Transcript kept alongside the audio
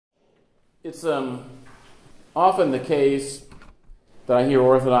It's often the case that I hear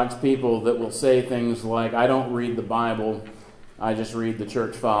Orthodox people that will say things like, I don't read the Bible, I just read the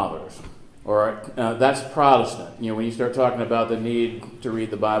Church Fathers. Or that's Protestant. When you start talking about the need to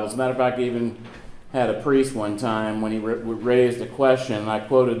read the Bible. As a matter of fact, I even had a priest one time when he raised a question, and I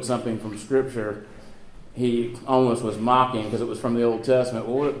quoted something from Scripture. He almost was mocking because it was from the Old Testament.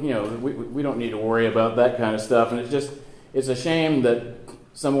 Well, we don't need to worry about that kind of stuff. And it's a shame that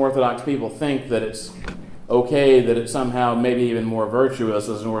some Orthodox people think that it's okay, that it's somehow maybe even more virtuous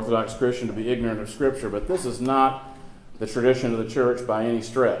as an Orthodox Christian to be ignorant of Scripture. But this is not the tradition of the Church by any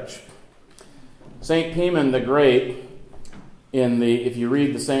stretch. St. Piman the Great, if you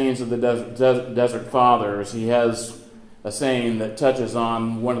read the sayings of the Desert Fathers, he has a saying that touches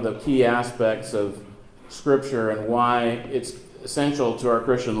on one of the key aspects of Scripture and why it's essential to our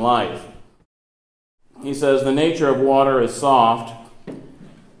Christian life. He says, the nature of water is soft,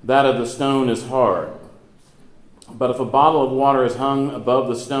 that of the stone is hard. But if a bottle of water is hung above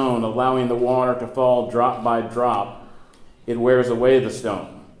the stone, allowing the water to fall drop by drop, it wears away the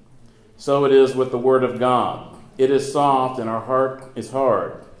stone. So it is with the Word of God. It is soft and our heart is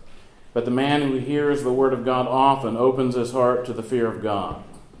hard. But the man who hears the Word of God often opens his heart to the fear of God.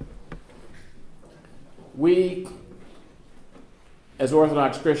 We, as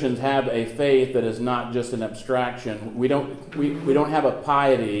Orthodox Christians, have a faith that is not just an abstraction. We don't have a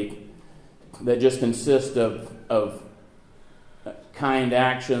piety that just consists of kind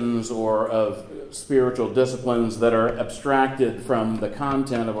actions or of spiritual disciplines that are abstracted from the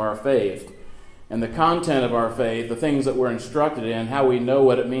content of our faith. And the content of our faith, the things that we're instructed in, how we know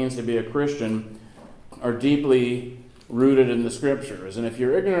what it means to be a Christian, are deeply rooted in the Scriptures. And if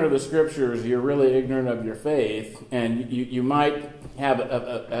you're ignorant of the Scriptures, you're really ignorant of your faith, and you might have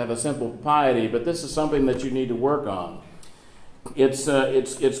a simple piety, but this is something that you need to work on.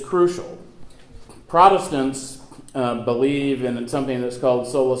 It's crucial. Protestants believe in something that's called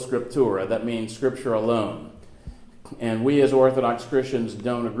sola scriptura. That means Scripture alone. And we as Orthodox Christians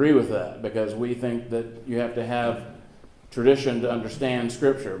don't agree with that, because we think that you have to have tradition to understand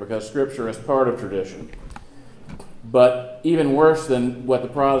Scripture, because Scripture is part of tradition. But even worse than what the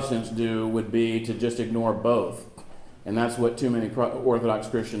Protestants do would be to just ignore both. And that's what too many Orthodox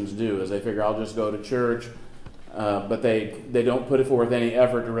Christians do, is they figure, I'll just go to church, but they don't put forth any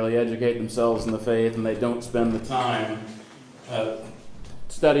effort to really educate themselves in the faith, and they don't spend the time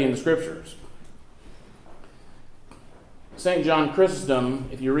studying the Scriptures. St. John Chrysostom,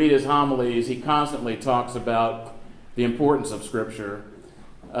 if you read his homilies, he constantly talks about the importance of Scripture.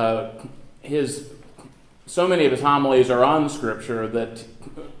 So many of his homilies are on Scripture that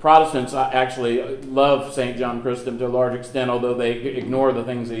Protestants actually love St. John Chrysostom to a large extent, although they ignore the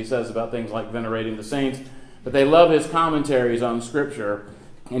things that he says about things like venerating the saints. But they love his commentaries on Scripture,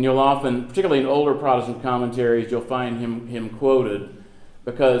 and you'll often, particularly in older Protestant commentaries, you'll find him quoted,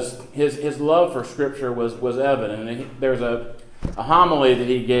 because his love for Scripture was evident. And there's a homily that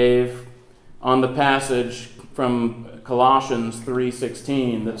he gave on the passage from Colossians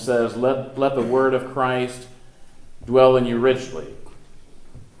 3:16 that says, let the word of Christ dwell in you richly.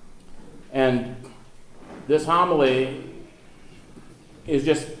 And this homily is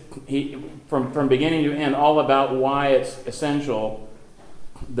just from beginning to end all about why it's essential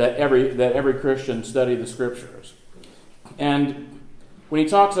that every Christian study the Scriptures. And when he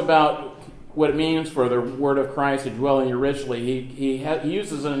talks about what it means for the word of Christ to dwell in you richly, he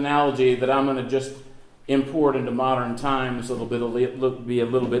uses an analogy that I'm going to just import into modern times so it'll be a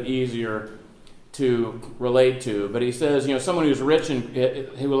little bit easier to relate to. But he says, someone who's rich and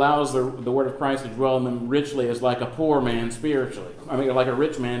who allows the word of Christ to dwell in them richly is like a poor man spiritually. Like a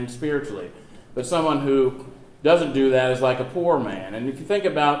rich man spiritually. But someone who doesn't do that is like a poor man. And if you think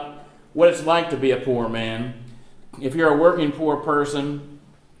about what it's like to be a poor man, if you're a working poor person,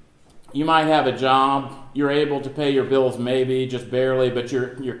 you might have a job, you're able to pay your bills maybe, just barely, but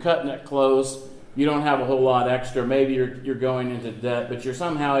you're cutting it close. You don't have a whole lot extra. Maybe you're going into debt, but you're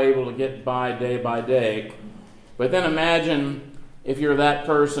somehow able to get by day. But then imagine if you're that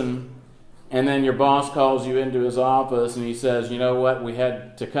person, and then your boss calls you into his office and he says, you know what, we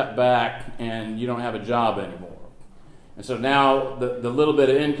had to cut back and you don't have a job anymore. And so now the little bit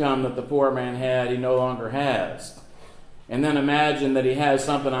of income that the poor man had, he no longer has. And then imagine that he has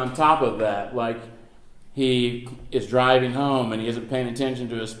something on top of that, like he is driving home and he isn't paying attention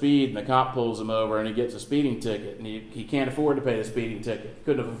to his speed, and the cop pulls him over and he gets a speeding ticket, and he can't afford to pay the speeding ticket. He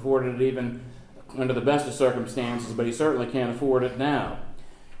couldn't have afforded it even under the best of circumstances, but he certainly can't afford it now.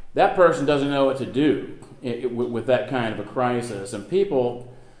 That person doesn't know what to do with that kind of a crisis. And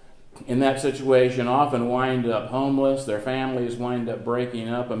people in that situation often wind up homeless. Their families wind up breaking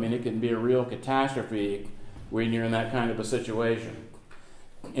up. I mean, it can be a real catastrophe when you're in that kind of a situation.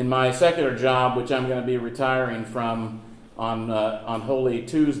 In my secular job, which I'm going to be retiring from on Holy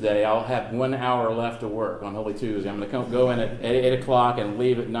Tuesday, I'll have 1 hour left to work on Holy Tuesday. I'm going to go in at 8 o'clock and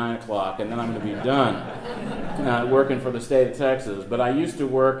leave at 9 o'clock, and then I'm going to be done working for the state of Texas. But I used to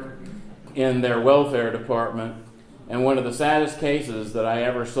work in their welfare department, and one of the saddest cases that I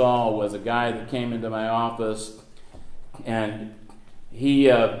ever saw was a guy that came into my office, and he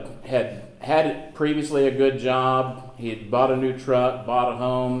had previously a good job. He had bought a new truck, bought a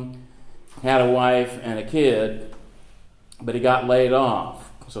home, had a wife and a kid, but he got laid off,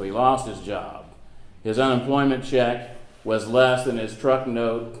 so he lost his job. His unemployment check was less than his truck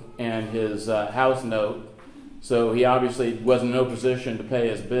note and his house note, so he obviously was in no position to pay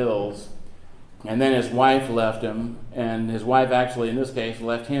his bills. And then his wife left him, and his wife actually, in this case,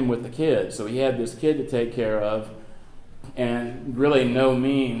 left him with the kid. So he had this kid to take care of, and really no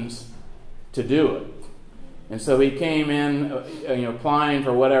means to do it. And so he came in, applying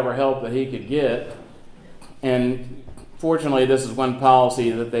for whatever help that he could get. And fortunately, this is one policy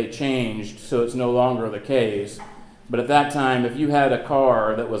that they changed, so it's no longer the case. But at that time, if you had a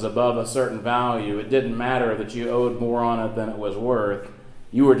car that was above a certain value, it didn't matter that you owed more on it than it was worth.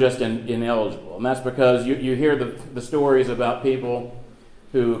 You were just ineligible. And that's because you hear the stories about people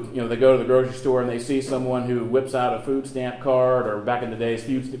who, they go to the grocery store and they see someone who whips out a food stamp card, or back in the days,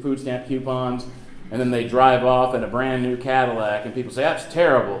 food stamp coupons, and then they drive off in a brand new Cadillac, and people say, that's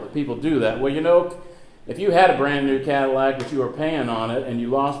terrible that people do that. Well, if you had a brand new Cadillac but you were paying on it and you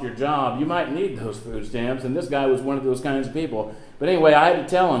lost your job, you might need those food stamps, and this guy was one of those kinds of people. But anyway, I had to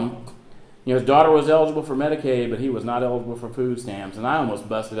tell him, his daughter was eligible for Medicaid, but he was not eligible for food stamps, and I almost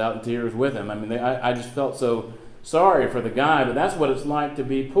busted out in tears with him. I mean, I just felt so sorry for the guy, but that's what it's like to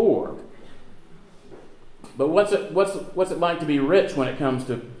be poor. But what's it like to be rich when it comes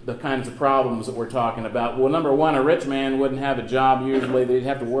to the kinds of problems that we're talking about? Well, number one, a rich man wouldn't have a job usually that he'd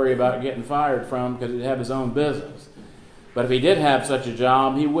have to worry about getting fired from, because he'd have his own business. But if he did have such a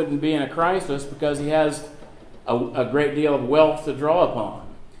job, he wouldn't be in a crisis because he has a great deal of wealth to draw upon.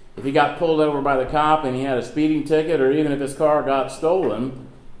 If he got pulled over by the cop and he had a speeding ticket, or even if his car got stolen,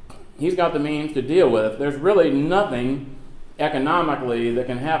 he's got the means to deal with it. There's really nothing economically that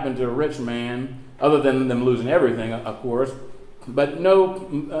can happen to a rich man, other than them losing everything, of course, but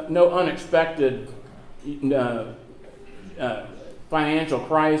no unexpected financial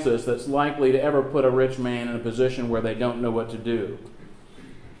crisis that's likely to ever put a rich man in a position where they don't know what to do.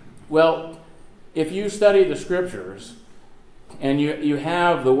 Well, if you study the Scriptures and you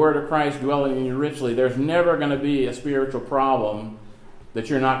have the Word of Christ dwelling in you richly, there's never going to be a spiritual problem that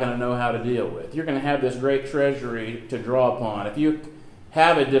you're not going to know how to deal with. You're going to have this great treasury to draw upon. If you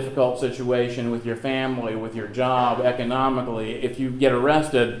have a difficult situation with your family, with your job, economically, if you get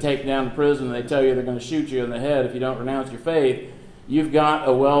arrested, taken down to prison, and they tell you they're going to shoot you in the head if you don't renounce your faith, you've got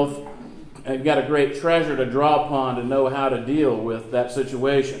a great treasure to draw upon to know how to deal with that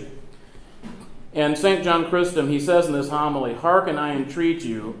situation. And St. John Chrysostom, he says in this homily, "Hearken, I entreat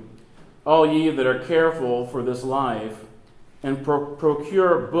you, all ye that are careful for this life, and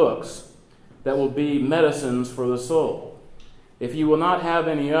procure books that will be medicines for the soul. If you will not have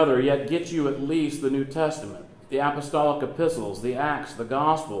any other, yet get you at least the New Testament, the apostolic epistles, the Acts, the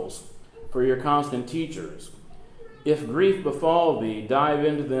Gospels, for your constant teachers. If grief befall thee, dive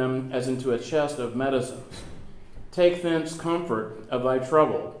into them as into a chest of medicines. Take thence comfort of thy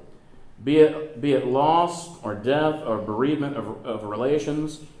trouble, be it loss or death or bereavement of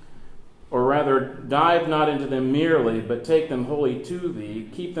relations, or rather dive not into them merely, but take them wholly to thee,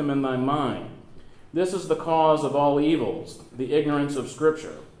 keep them in thy mind. This is the cause of all evils, the ignorance of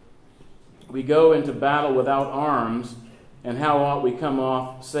Scripture. We go into battle without arms, and how ought we come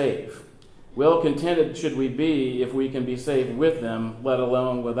off safe? Well contented should we be if we can be safe with them, let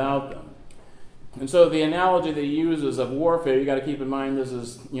alone without them." And so the analogy that he uses of warfare, you got to keep in mind this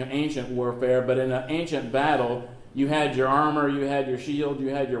is ancient warfare, but in an ancient battle, you had your armor, you had your shield, you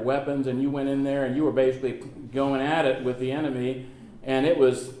had your weapons, and you went in there and you were basically going at it with the enemy. And it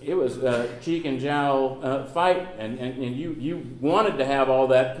was a cheek and jowl fight, and you wanted to have all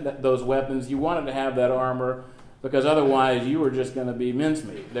those weapons, you wanted to have that armor, because otherwise you were just going to be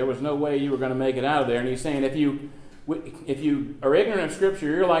mincemeat. There was no way you were going to make it out of there. And he's saying if you are ignorant of Scripture,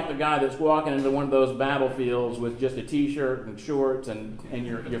 you're like the guy that's walking into one of those battlefields with just a T-shirt and shorts and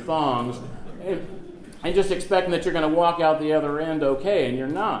your thongs, and just expecting that you're going to walk out the other end okay, and you're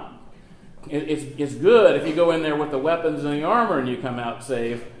not. It's good if you go in there with the weapons and the armor and you come out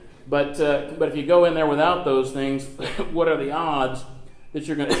safe, but if you go in there without those things, what are the odds that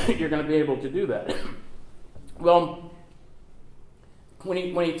you're going to be able to do that. Well, when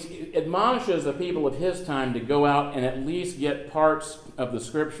he admonishes the people of his time to go out and at least get parts of the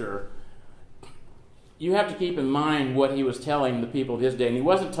Scripture, you have to keep in mind what he was telling the people of his day. And he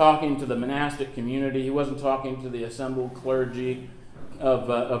wasn't talking to the monastic community. He wasn't talking to the assembled clergy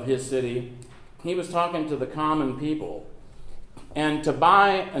of his city. He was talking to the common people. And to buy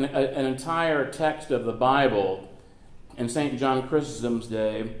an entire text of the Bible in St. John Chrysostom's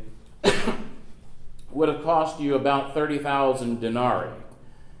day would have cost you about 30,000 denarii.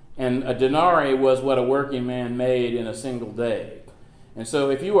 And a denarii was what a working man made in a single day. And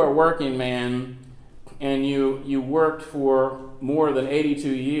so if you were a working man and you worked for more than 82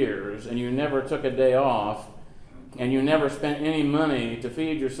 years and you never took a day off and you never spent any money to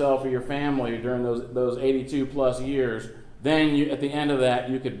feed yourself or your family during those 82 plus years, then at the end of that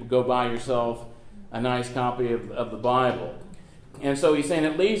you could go buy yourself a nice copy of the Bible. And so he's saying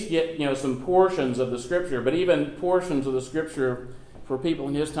at least get some portions of the Scripture, but even portions of the Scripture for people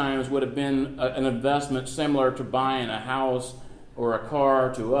in his times would have been an investment similar to buying a house or a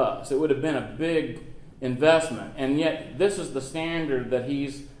car to us. It would have been a big investment, and yet this is the standard that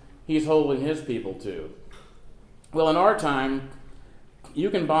he's holding his people to. Well, in our time,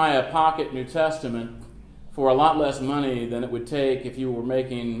 you can buy a pocket New Testament for a lot less money than it would take if you were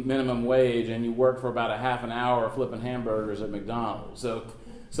making minimum wage and you worked for about a half an hour flipping hamburgers at McDonald's.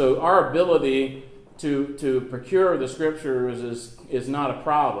 So our ability to procure the Scriptures is not a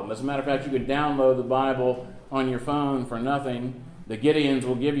problem. As a matter of fact, you can download the Bible on your phone for nothing. The Gideons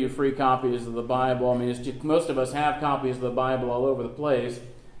will give you free copies of the Bible. I mean, most of us have copies of the Bible all over the place.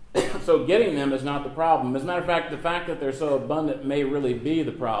 So getting them is not the problem. As a matter of fact, the fact that they're so abundant may really be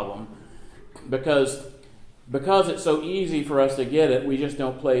the problem, because it's so easy for us to get it, we just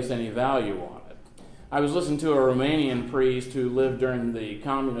don't place any value on it. I was listening to a Romanian priest who lived during the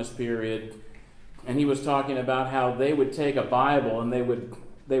communist period, and he was talking about how they would take a Bible and they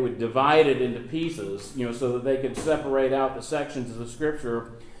would divide it into pieces, so that they could separate out the sections of the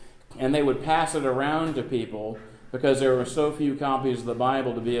Scripture, and they would pass it around to people because there were so few copies of the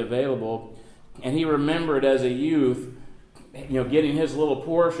Bible to be available. And he remembered as a youth, getting his little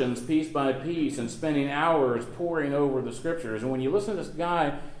portions piece by piece and spending hours poring over the Scriptures. And when you listen to this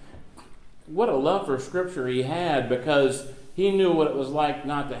guy, what a love for Scripture he had, because he knew what it was like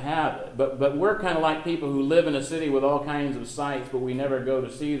not to have it. But we're kind of like people who live in a city with all kinds of sites, but we never go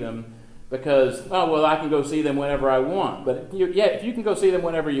to see them because, I can go see them whenever I want. But if you can go see them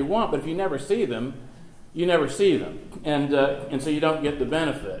whenever you want, but if you never see them, you never see them. And so you don't get the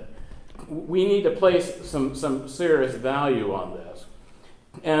benefit. We need to place some serious value on this.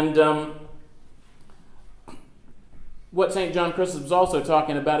 And what St. John Chrysostom is also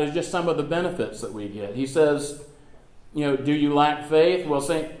talking about is just some of the benefits that we get. He says, do you lack faith? Well,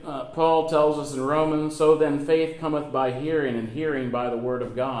 St. Paul tells us in Romans, so then faith cometh by hearing, and hearing by the word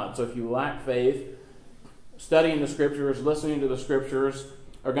of God. So if you lack faith, studying the Scriptures, listening to the Scriptures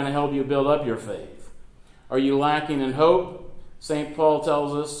are going to help you build up your faith. Are you lacking in hope? St. Paul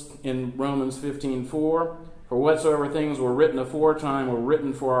tells us in Romans 15:4, for whatsoever things were written aforetime were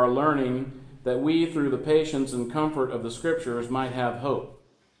written for our learning, that we through the patience and comfort of the Scriptures might have hope.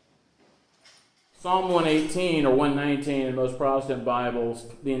 Psalm 118 or 119 in most Protestant Bibles,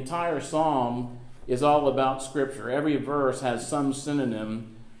 the entire psalm is all about Scripture. Every verse has some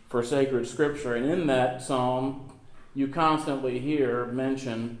synonym for sacred Scripture, and in that psalm you constantly hear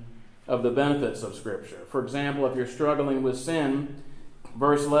mention of the benefits of Scripture. For example, if you're struggling with sin,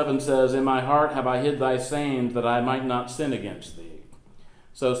 verse 11 says, in my heart have I hid thy sayings, that I might not sin against thee.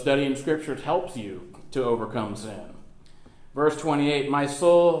 So studying Scripture helps you to overcome sin. Verse 28, my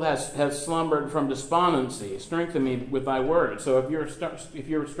soul has slumbered from despondency. Strengthen me with thy word. So if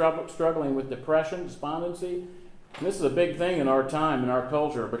you're struggling with depression, despondency, and this is a big thing in our time, in our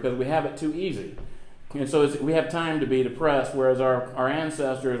culture, because we have it too easy. And so we have time to be depressed, whereas our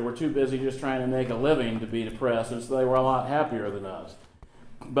ancestors were too busy just trying to make a living to be depressed, and so they were a lot happier than us.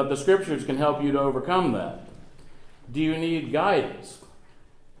 But the Scriptures can help you to overcome that. Do you need guidance?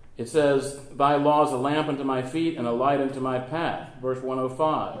 It says, thy law is a lamp unto my feet and a light unto my path, verse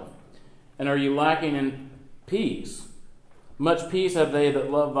 105. And are you lacking in peace? Much peace have they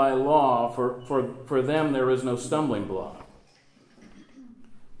that love thy law, for them there is no stumbling block.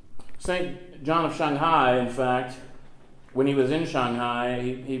 St. John of Shanghai, in fact, when he was in Shanghai,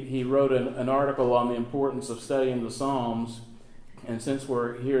 he wrote an article on the importance of studying the Psalms, and since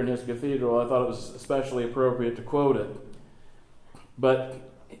we're here in his cathedral, I thought it was especially appropriate to quote it. But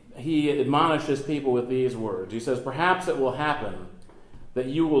he admonishes people with these words. He says, perhaps it will happen that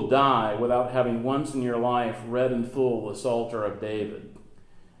you will die without having once in your life read in full the Psalter of David.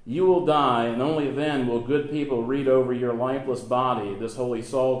 You will die, and only then will good people read over your lifeless body this holy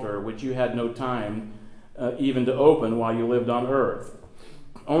psalter, which you had no time even to open while you lived on earth.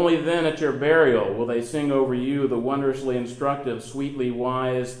 Only then at your burial will they sing over you the wondrously instructive, sweetly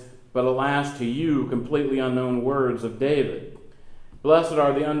wise, but alas to you, completely unknown words of David. Blessed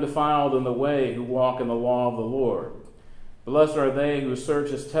are the undefiled in the way who walk in the law of the Lord. Blessed are they who search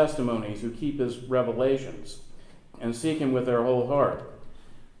his testimonies, who keep his revelations, and seek him with their whole heart.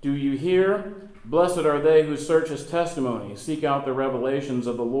 Do you hear? Blessed are they who search his testimonies, seek out the revelations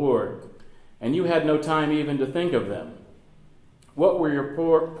of the Lord, and you had no time even to think of them. What will your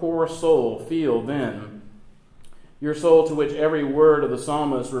poor soul feel then? Your soul, to which every word of the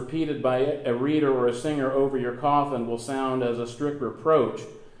psalmist repeated by a reader or a singer over your coffin will sound as a strict reproach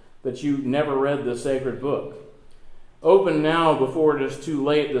that you never read the sacred book. Open now, before it is too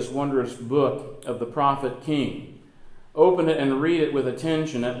late, this wondrous book of the prophet king. Open it and read it with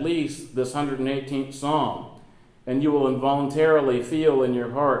attention, at least this 118th Psalm, and you will involuntarily feel that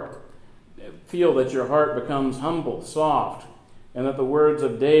your heart becomes humble, soft, and that the words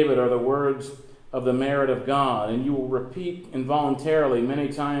of David are the words of the merit of God, and you will repeat involuntarily many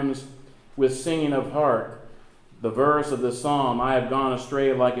times with singing of heart the verse of the psalm, I have gone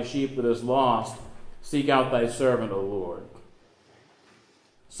astray like a sheep that is lost. Seek out thy servant, O Lord.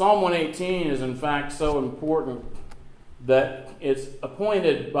 Psalm 118 is in fact so important that it's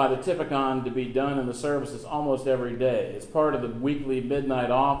appointed by the Typicon to be done in the services almost every day. It's part of the weekly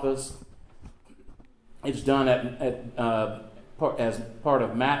midnight office. It's done as part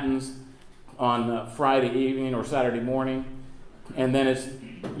of matins on Friday evening or Saturday morning. And then it's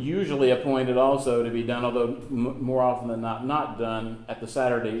usually appointed also to be done, although more often than not done, at the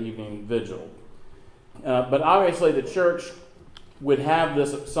Saturday evening vigil. But obviously the church would have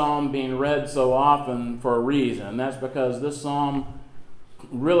this psalm being read so often for a reason. And that's because this psalm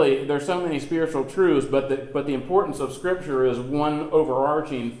really, there's so many spiritual truths, but the importance of Scripture is one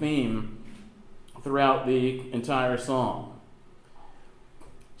overarching theme throughout the entire psalm.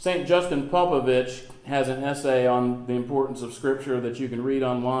 St. Justin Popovich has an essay on the importance of Scripture that you can read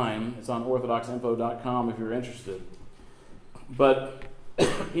online. It's on orthodoxinfo.com if you're interested. But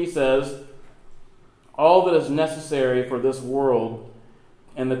he says, all that is necessary for this world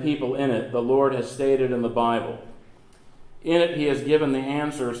and the people in it, the Lord has stated in the Bible. In it he has given the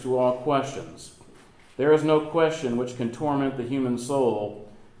answers to all questions. There is no question which can torment the human soul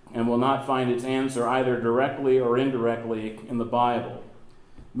and will not find its answer either directly or indirectly in the Bible.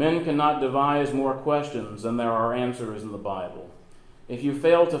 Men cannot devise more questions than there are answers in the Bible. If you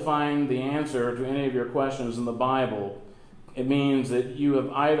fail to find the answer to any of your questions in the Bible, it means that you have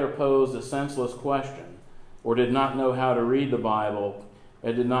either posed a senseless question or did not know how to read the Bible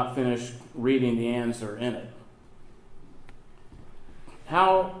and did not finish reading the answer in it.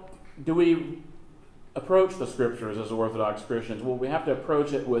 How do we approach the Scriptures as Orthodox Christians? Well, we have to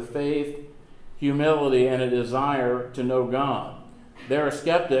approach it with faith, humility, and a desire to know God. There are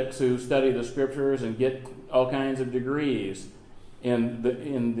skeptics who study the Scriptures and get all kinds of degrees in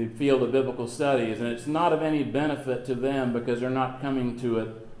the field of biblical studies, and it's not of any benefit to them because they're not coming to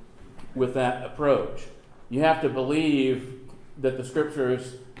it with that approach. You have to believe that the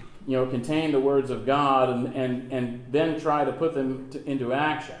Scriptures, contain the words of God and then try to put them into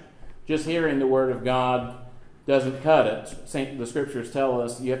action. Just hearing the Word of God doesn't cut it. The Scriptures tell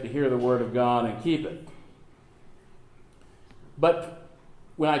us you have to hear the Word of God and keep it. But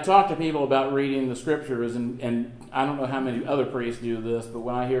when I talk to people about reading the Scriptures, and I don't know how many other priests do this, but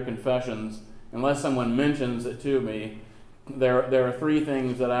when I hear confessions, unless someone mentions it to me, there are three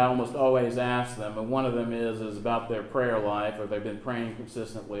things that I almost always ask them, and one of them is about their prayer life, or they've been praying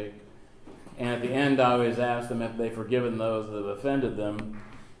consistently. And at the end, I always ask them if they've forgiven those that have offended them.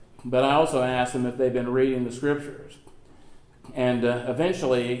 But I also ask them if they've been reading the Scriptures. And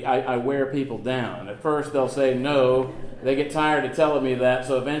eventually, I wear people down. At first, they'll say no. They get tired of telling me that,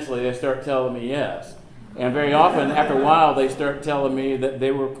 so eventually they start telling me yes. And very often, after a while, they start telling me that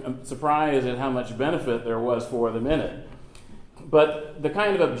they were surprised at how much benefit there was for them in it. But the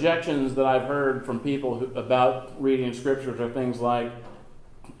kind of objections that I've heard from people about reading Scriptures are things like,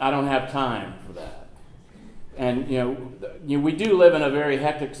 I don't have time for that. And, we do live in a very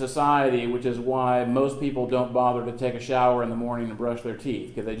hectic society, which is why most people don't bother to take a shower in the morning and brush their teeth,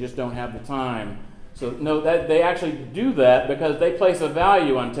 because they just don't have the time. So, no, that they actually do that because they place a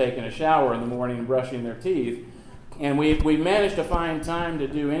value on taking a shower in the morning and brushing their teeth. And we managed to find time to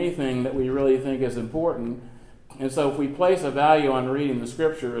do anything that we really think is important. And so if we place a value on reading the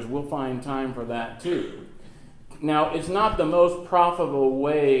Scriptures, we'll find time for that too. Now, it's not the most profitable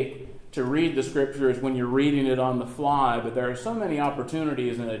way to read the Scriptures when you're reading it on the fly, but there are so many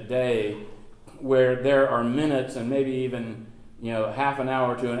opportunities in a day where there are minutes and maybe even half an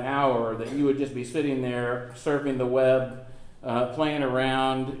hour to an hour that you would just be sitting there surfing the web, playing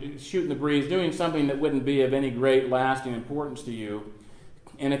around, shooting the breeze, doing something that wouldn't be of any great lasting importance to you.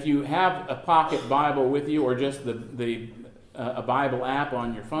 And if you have a pocket Bible with you or just a Bible app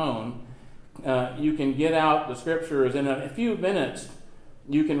on your phone, you can get out the Scriptures. In a few minutes,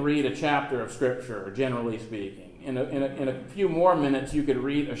 you can read a chapter of Scripture, generally speaking. In a few more minutes, you could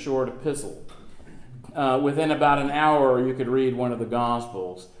read a short epistle. Within about an hour, you could read one of the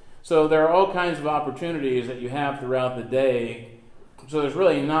Gospels. So there are all kinds of opportunities that you have throughout the day. So there's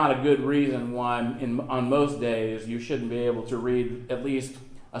really not a good reason why on most days you shouldn't be able to read at least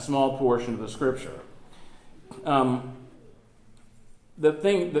a small portion of the Scripture.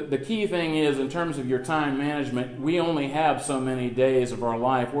 The key thing is, in terms of your time management, we only have so many days of our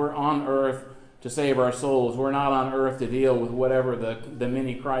life. We're on earth to save our souls. We're not on earth to deal with whatever the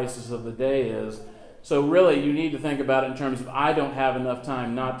mini crisis of the day is. So really, you need to think about it in terms of, I don't have enough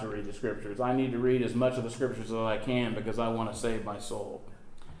time not to read the Scriptures. I need to read as much of the Scriptures as I can because I want to save my soul.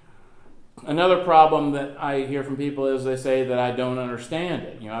 Another problem that I hear from people is they say that I don't understand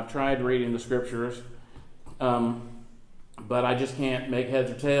it. I've tried reading the Scriptures, but I just can't make heads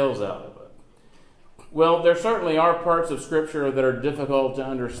or tails out of it. Well, there certainly are parts of Scripture that are difficult to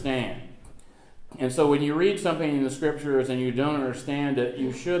understand. And so when you read something in the Scriptures and you don't understand it,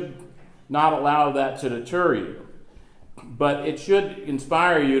 you should not allow that to deter you. But it should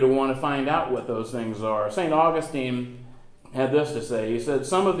inspire you to want to find out what those things are. St. Augustine had this to say. He said,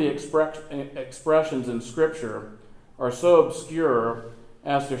 "Some of the expressions in Scripture are so obscure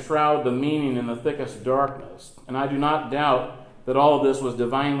as to shroud the meaning in the thickest darkness. And I do not doubt that all of this was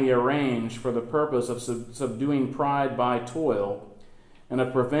divinely arranged for the purpose of subduing pride by toil and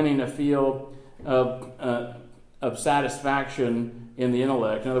of preventing a feel of satisfaction in the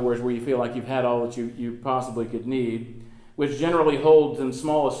intellect." In other words, where you feel like you've had all that you possibly could need, which generally holds in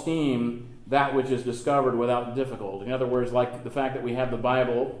small esteem that which is discovered without difficulty. In other words, like the fact that we have the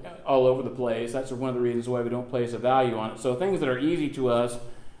Bible all over the place, that's one of the reasons why we don't place a value on it. So things that are easy to us,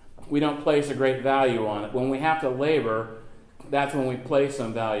 we don't place a great value on it. When we have to labor, that's when we place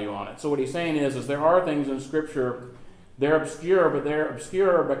some value on it. So what he's saying is there are things in Scripture, they're obscure, but they're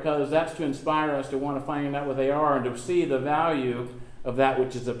obscure because that's to inspire us to want to find out what they are and to see the value of that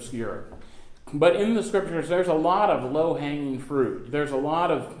which is obscure. But in the Scriptures, there's a lot of low-hanging fruit. There's a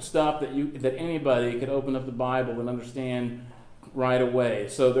lot of stuff that anybody could open up the Bible and understand right away.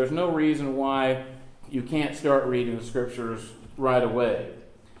 So there's no reason why you can't start reading the Scriptures right away.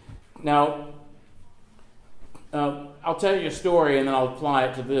 Now, I'll tell you a story and then I'll apply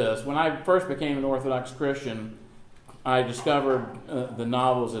it to this. When I first became an Orthodox Christian, I discovered the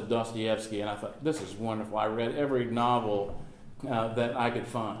novels of Dostoevsky, and I thought, this is wonderful. I read every novel that I could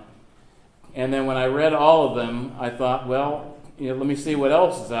find. And then when I read all of them, I thought, well, let me see what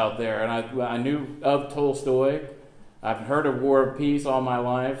else is out there. And I knew of Tolstoy. I've heard of War and Peace all my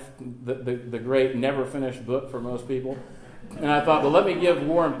life, the great never-finished book for most people. And I thought, well, let me give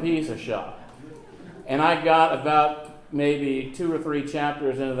War and Peace a shot. And I got about maybe 2 or 3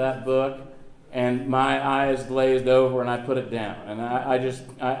 chapters into that book, and my eyes glazed over, and I put it down. And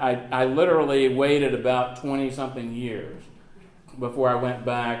I literally waited about 20-something years before I went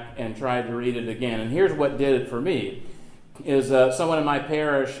back and tried to read it again. And here's what did it for me, is someone in my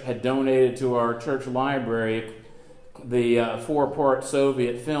parish had donated to our church library the 4-part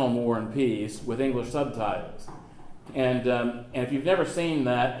Soviet film, War and Peace, with English subtitles. And if you've never seen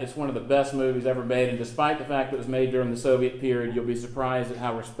that, it's one of the best movies ever made, and despite the fact that it was made during the Soviet period, you'll be surprised at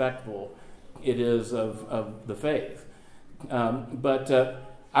how respectful it is of the faith. But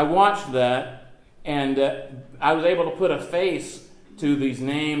I watched that, and I was able to put a face to these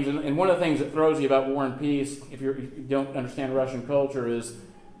names. And one of the things that throws you about War and Peace, if you don't understand Russian culture, is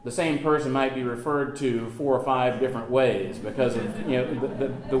the same person might be referred to 4 or 5 different ways because of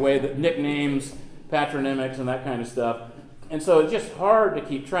the way that nicknames, patronymics, and that kind of stuff. And so it's just hard to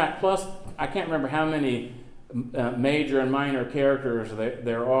keep track. Plus, I can't remember how many major and minor characters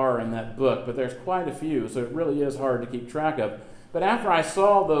there are in that book, but there's quite a few, so it really is hard to keep track of. But after I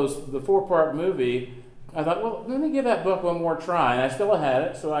saw the 4-part movie, I thought, well, let me give that book one more try. And I still had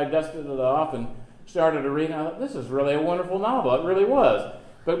it, so I dusted it off and started to read. And I thought, this is really a wonderful novel. It really was.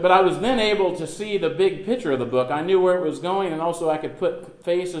 But I was then able to see the big picture of the book. I knew where it was going, and also I could put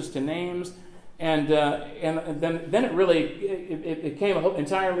faces to names. And then it really it became an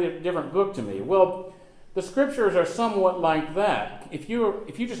entirely different book to me. Well, the Scriptures are somewhat like that. If you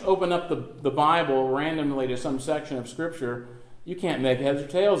just open up the Bible randomly to some section of Scripture, You can't make heads or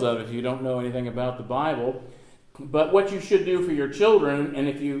tails of it if you don't know anything about the Bible. But what you should do for your children, and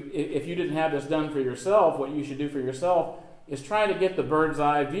if you didn't have this done for yourself, what you should do for yourself is try to get the bird's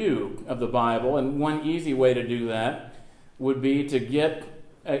eye view of the Bible. And one easy way to do that would be to get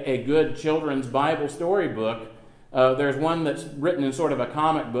a good children's Bible storybook. There's one that's written in sort of a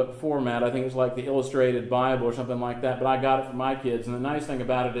comic book format. I think it's like the Illustrated Bible or something like that, but I got it for my kids. And the nice thing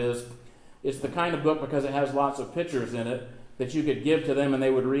about it is it's the kind of book, because it has lots of pictures in it, that you could give to them and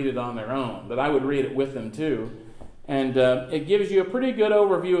they would read it on their own. But I would read it with them too. And it gives you a pretty good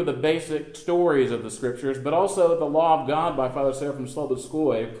overview of the basic stories of the Scriptures, but also The Law of God by Father Seraphim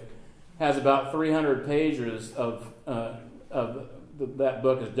Slobodskoy has about 300 pages of that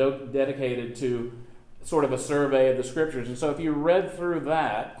book is dedicated to sort of a survey of the Scriptures. And so if you read through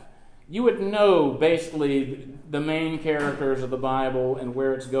that, you would know basically the main characters of the Bible and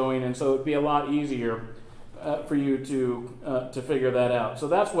where it's going, and so it would be a lot easier for you to figure that out. So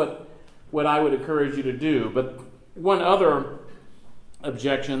that's what I would encourage you to do. But one other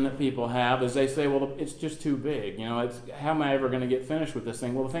objection that people have is they say, well, it's just too big. How am I ever going to get finished with this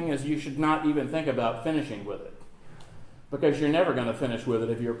thing? Well, the thing is, you should not even think about finishing with it, because you're never going to finish with it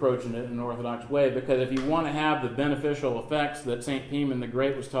if you're approaching it in an Orthodox way. Because if you want to have the beneficial effects that St. Piman the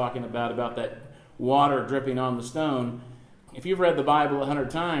Great was talking about that water dripping on the stone, if you've read the Bible 100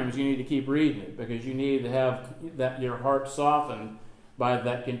 times, you need to keep reading it, because you need to have your heart softened by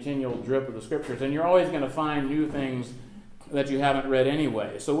that continual drip of the Scriptures. And you're always going to find new things that you haven't read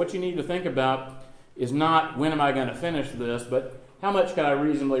anyway. So what you need to think about is not, when am I going to finish this, but how much can I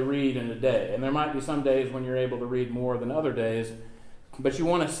reasonably read in a day? And there might be some days when you're able to read more than other days, but you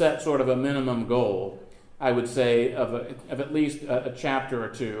want to set sort of a minimum goal, I would say, of at least a chapter or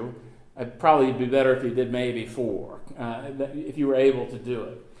two. It'd probably be better if you did maybe 4, if you were able to do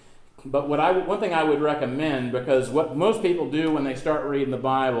it. But one thing I would recommend, because what most people do when they start reading the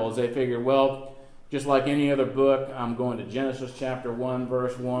Bible is they figure, well, just like any other book, I'm going to Genesis chapter 1,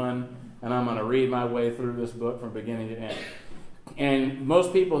 verse 1, and I'm going to read my way through this book from beginning to end. And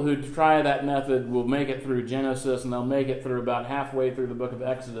most people who try that method will make it through Genesis, and they'll make it through about halfway through the book of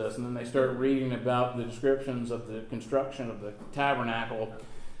Exodus, and then they start reading about the descriptions of the construction of the tabernacle,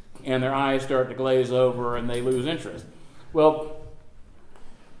 and their eyes start to glaze over, and they lose interest. Well,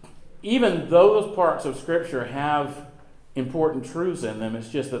 even those parts of Scripture have important truths in them. It's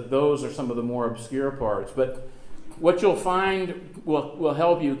just that those are some of the more obscure parts. But what you'll find will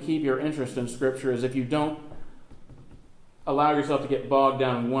help you keep your interest in Scripture is if you don't allow yourself to get bogged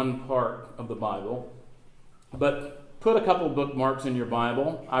down in one part of the Bible, but put a couple bookmarks in your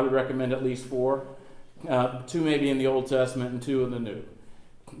Bible. I would recommend at least 4, 2 maybe in the Old Testament and 2 in the New.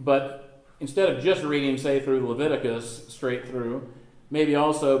 But instead of just reading, say, through Leviticus straight through, maybe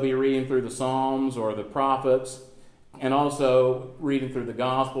also be reading through the Psalms or the prophets, and also reading through the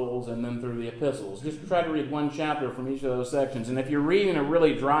Gospels and then through the epistles. Just try to read one chapter from each of those sections. And if you're reading a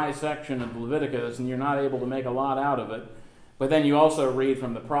really dry section of Leviticus and you're not able to make a lot out of it, but then you also read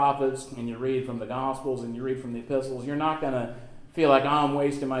from the prophets and you read from the Gospels and you read from the epistles, you're not going to feel like, oh, I'm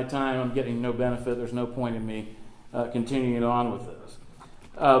wasting my time, I'm getting no benefit, there's no point in me continuing on with this.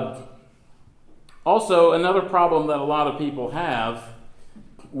 Also, another problem that a lot of people have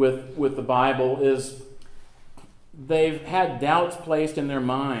with the Bible is they've had doubts placed in their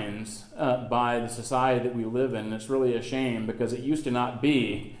minds by the society that we live in. It's really a shame, because it used to not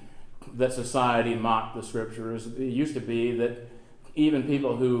be that society mocked the Scriptures. It used to be that even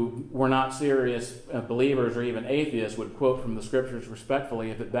people who were not serious believers or even atheists would quote from the Scriptures respectfully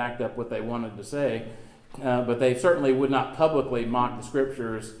if it backed up what they wanted to say. But they certainly would not publicly mock the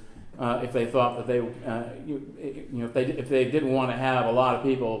Scriptures if they thought that if they didn't want to have a lot of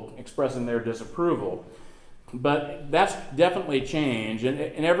people expressing their disapproval. But that's definitely changed.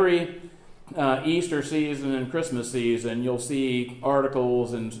 In every Easter season and Christmas season, you'll see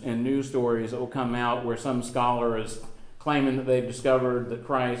articles and news stories that will come out where some scholar is claiming that they've discovered that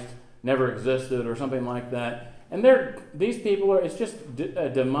Christ never existed or something like that. And these people it's just a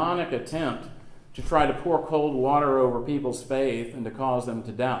demonic attempt to try to pour cold water over people's faith and to cause them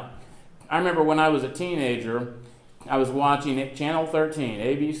to doubt. I remember when I was a teenager, I was watching Channel 13,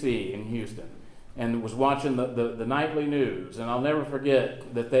 ABC in Houston, and was watching the nightly news. And I'll never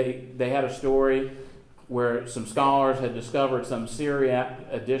forget that they had a story where some scholars had discovered some Syriac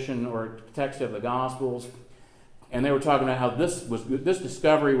edition or text of the Gospels, and they were talking about how this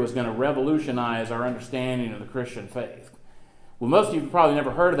discovery was going to revolutionize our understanding of the Christian faith. Well, most of you probably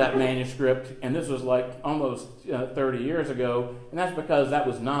never heard of that manuscript, and this was like almost 30 years ago, and that's because that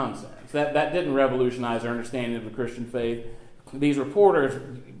was nonsense. That didn't revolutionize our understanding of the Christian faith. These reporters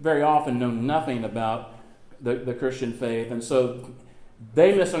very often know nothing about the Christian faith. And so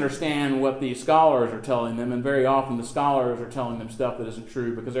they misunderstand what the scholars are telling them, and very often the scholars are telling them stuff that isn't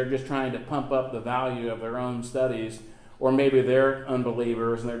true because they're just trying to pump up the value of their own studies, or maybe they're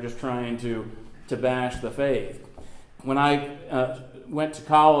unbelievers and they're just trying to bash the faith. When I went to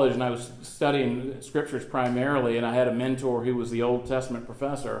college and I was studying scriptures primarily, and I had a mentor who was the Old Testament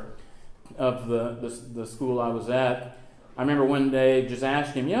professor of the school I was at, I remember one day just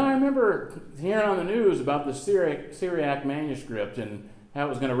asking him, I remember hearing on the news about the Syriac manuscript and how it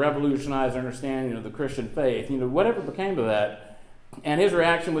was going to revolutionize our understanding of the Christian faith. Whatever became of that. And his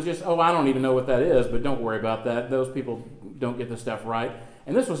reaction was just, I don't even know what that is, but don't worry about that. Those people don't get this stuff right.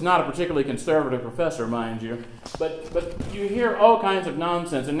 And this was not a particularly conservative professor, mind you. But you hear all kinds of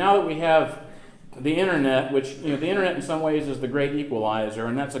nonsense. And now that we have the internet, which, the internet in some ways is the great equalizer,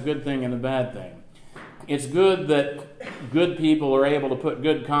 and that's a good thing and a bad thing. It's good that good people are able to put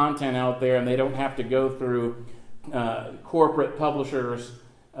good content out there, and they don't have to go through corporate publishers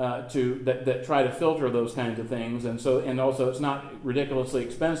that try to filter those kinds of things. And also it's not ridiculously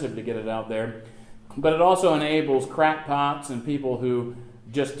expensive to get it out there. But it also enables crackpots and people who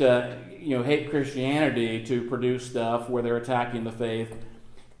just hate Christianity to produce stuff where they're attacking the faith.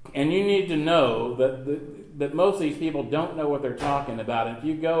 And you need to know that most of these people don't know what they're talking about. And if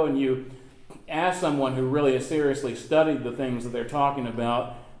you go and you ask someone who really has seriously studied the things that they're talking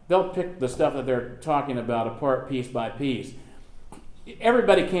about, they'll pick the stuff that they're talking about apart piece by piece.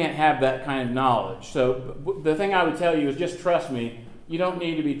 Everybody can't have that kind of knowledge. So the thing I would tell you is just trust me. You don't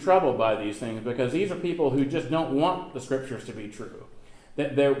need to be troubled by these things, because these are people who just don't want the Scriptures to be true. They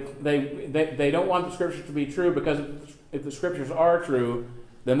don't want the Scriptures to be true because if the Scriptures are true,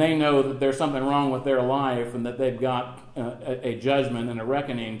 then they know that there's something wrong with their life and that they've got a judgment and a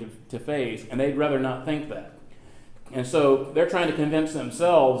reckoning to face, and they'd rather not think that. And so they're trying to convince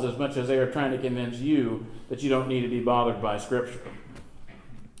themselves as much as they are trying to convince you that you don't need to be bothered by Scripture.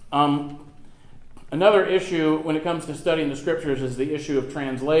 Another issue when it comes to studying the Scriptures is the issue of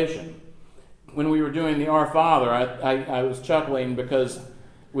translation. When we were doing the Our Father, I was chuckling because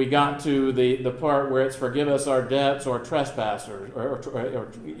we got to the part where it's forgive us our debts or trespassers,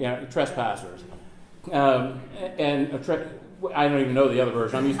 trespassers. I don't even know the other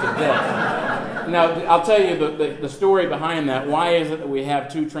version. I'm used to debts. Now, I'll tell you the story behind that. Why is it that we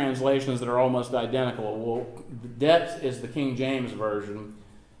have two translations that are almost identical? Well, debts is the King James Version,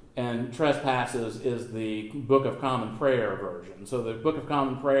 and trespasses is the Book of Common Prayer version. So the Book of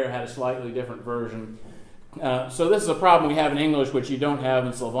Common Prayer had a slightly different version. So this is a problem we have in English, which you don't have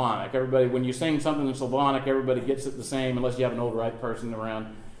in Slavonic. Everybody, when you sing something in Slavonic, everybody gets it the same, unless you have an old right person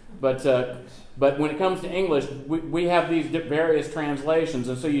around. But when it comes to English, we have these various translations,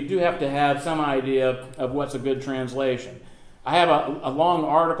 and so you do have to have some idea of what's a good translation. I have a long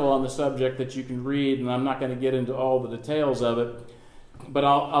article on the subject that you can read, and I'm not going to get into all the details of it, but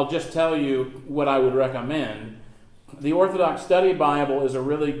I'll just tell you what I would recommend. The Orthodox Study Bible is a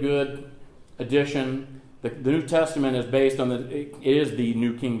really good edition. The New Testament is based on it is the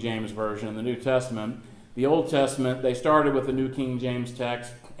New King James Version in the New Testament. The Old Testament, they started with the New King James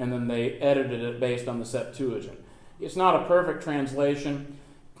text, and then they edited it based on the Septuagint. It's not a perfect translation,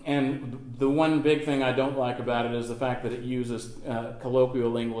 and the one big thing I don't like about it is the fact that it uses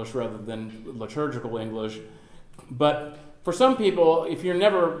colloquial English rather than liturgical English. But for some people, if you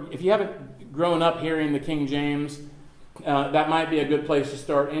haven't grown up hearing the King James, that might be a good place to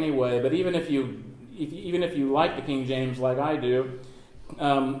start anyway. But even if you like the King James like I do,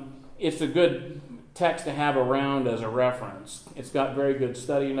 it's a good text to have around as a reference. It's got very good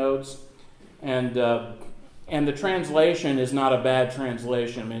study notes, and the translation is not a bad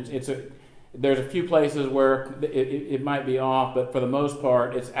translation. I mean, there's a few places where it might be off, but for the most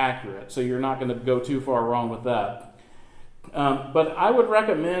part, it's accurate. So you're not going to go too far wrong with that. But I would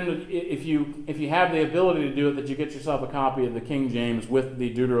recommend, if you have the ability to do it, that you get yourself a copy of the King James with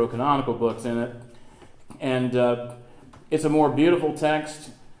the deuterocanonical books in it. And it's a more beautiful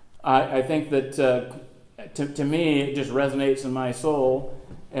text. I think that to me it just resonates in my soul.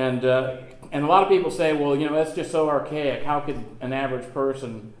 And a lot of people say, well, that's just so archaic. How could an average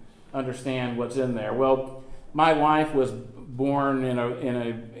person understand what's in there? Well, my wife was born in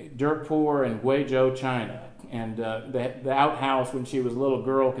a dirt poor in Guizhou, China. And the outhouse when she was a little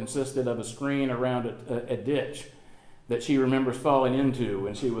girl consisted of a screen around a ditch that she remembers falling into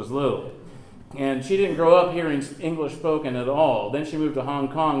when she was little. And she didn't grow up hearing English spoken at all. Then she moved to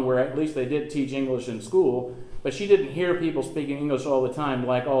Hong Kong, where at least they did teach English in school, but she didn't hear people speaking English all the time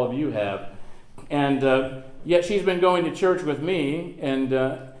like all of you have. And yet she's been going to church with me,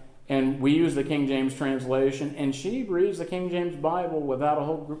 and we use the King James translation, and she reads the King James Bible without a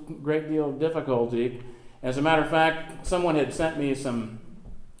whole great deal of difficulty. As a matter of fact, someone had sent me some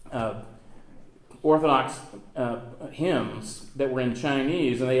Orthodox hymns that were in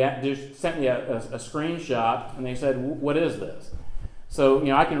Chinese, and they just sent me a screenshot, and they said, "What is this?" So,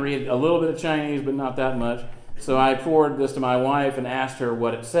 I can read a little bit of Chinese, but not that much. So I forwarded this to my wife and asked her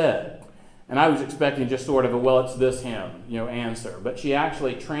what it said. And I was expecting just sort of a, well, it's this hymn, answer. But she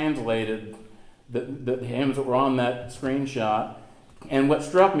actually translated the hymns that were on that screenshot. And what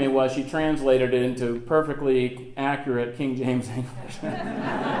struck me was she translated it into perfectly accurate King James English.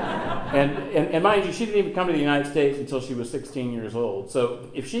 and mind you, she didn't even come to the United States until she was 16 years old. So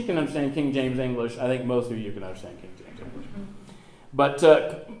if she can understand King James English, I think most of you can understand King James English. But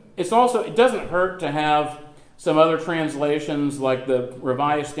it doesn't hurt to have some other translations like the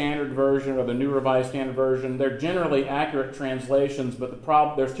Revised Standard Version or the New Revised Standard Version. They're generally accurate translations, but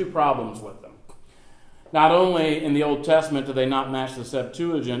there's two problems with them. Not only in the Old Testament do they not match the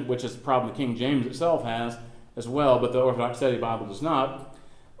Septuagint, which is the problem the King James itself has as well, but the Orthodox Study Bible does not.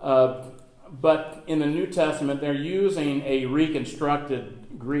 But in the New Testament, they're using a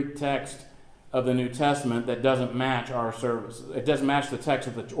reconstructed Greek text of the New Testament that doesn't match our services. It doesn't match the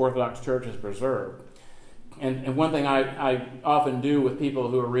text that the Orthodox Church has preserved. And one thing I often do with people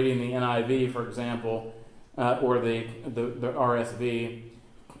who are reading the NIV, for example, or the RSV,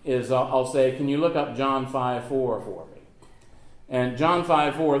 is I'll say, can you look up John 5:4 for me? And John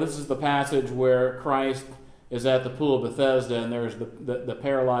 5:4, this is the passage where Christ is at the pool of Bethesda, and there's the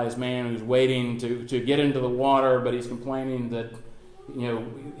paralyzed man who's waiting to get into the water, but he's complaining that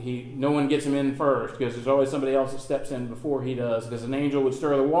no one gets him in first because there's always somebody else that steps in before he does, because an angel would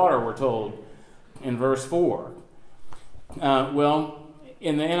stir the water, we're told in verse 4. Well,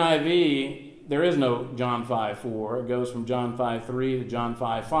 in the NIV, there is no John 5:4. It goes from John 5:3 to John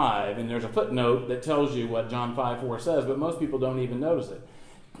 5:5, and there's a footnote that tells you what John 5:4 says, but most people don't even notice it.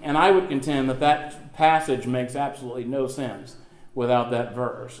 And I would contend that passage makes absolutely no sense without that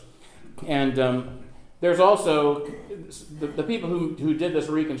verse. And there's also the people who did this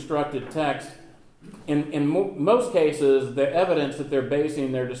reconstructed text. In most cases, the evidence that they're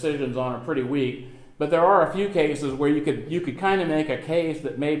basing their decisions on are pretty weak. But there are a few cases where you could kind of make a case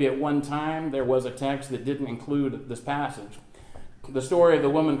that maybe at one time there was a text that didn't include this passage. The story of the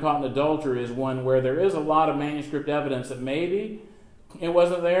woman caught in adultery is one where there is a lot of manuscript evidence that maybe it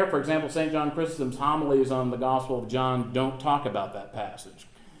wasn't there. For example, St. John Chrysostom's homilies on the Gospel of John don't talk about that passage.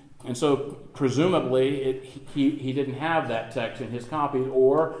 And so presumably he didn't have that text in his copy,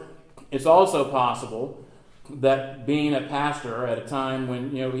 or it's also possible that being a pastor at a time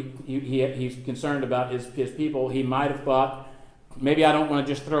when he's concerned about his people, he might have thought, maybe I don't want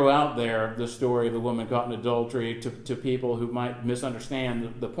to just throw out there the story of the woman caught in adultery to people who might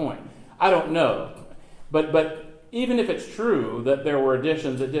misunderstand the point. I don't know. But even if it's true that there were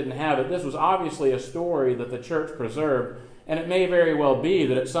editions that didn't have it, this was obviously a story that the church preserved, and it may very well be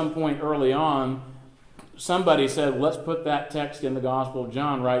that at some point early on, somebody said, let's put that text in the Gospel of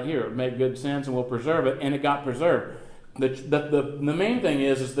John right here. It would make good sense, and we'll preserve it, and it got preserved. The main thing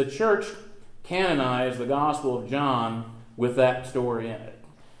is the church canonized the Gospel of John with that story in it.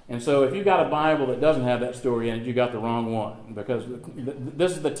 And so if you got a Bible that doesn't have that story in it, you got the wrong one, because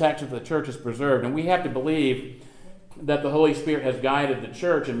this is the text that the church has preserved, and we have to believe that the Holy Spirit has guided the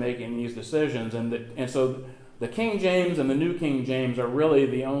church in making these decisions, and so the King James and the New King James are really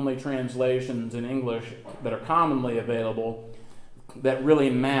the only translations in English that are commonly available that really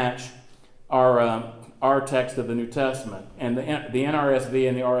match our text of the New Testament. And the NRSV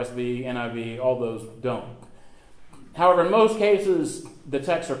and the RSV, NIV, all those don't. However, in most cases, the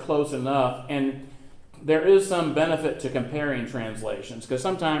texts are close enough, and there is some benefit to comparing translations, because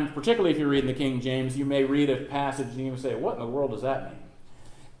sometimes, particularly if you're reading the King James, you may read a passage and you say, what in the world does that mean?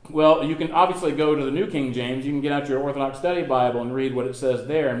 Well, you can obviously go to the New King James. You can get out your Orthodox Study Bible and read what it says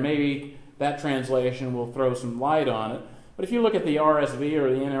there, and maybe that translation will throw some light on it. But if you look at the RSV or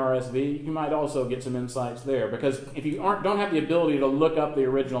the NRSV, you might also get some insights there, because if you don't have the ability to look up the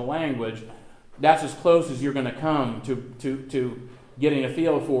original language, that's as close as you're going to come to getting a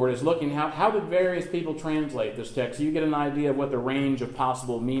feel for it, is looking how did various people translate this text, so you get an idea of what the range of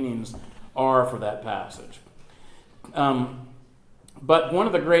possible meanings are for that passage. But one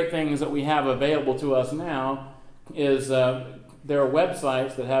of the great things that we have available to us now is there are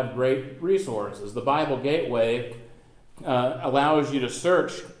websites that have great resources. The Bible Gateway allows you to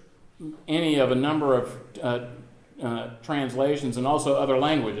search any of a number of translations and also other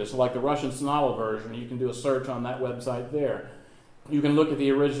languages. So like the Russian Sonata version, you can do a search on that website there. You can look at the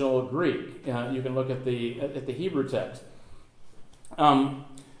original Greek. You can look at the Hebrew text.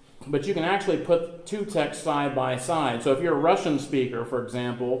 But you can actually put two texts side by side. So if you're a Russian speaker, for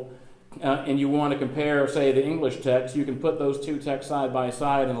example, and you want to compare, say, the English text, you can put those two texts side by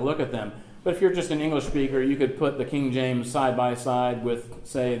side and look at them. But if you're just an English speaker, you could put the King James side by side with,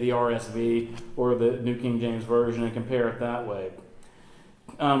 say, the RSV or the New King James Version and compare it that way.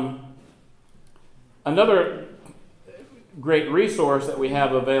 Another great resource that we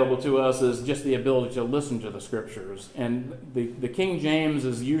have available to us is just the ability to listen to the Scriptures. And the King James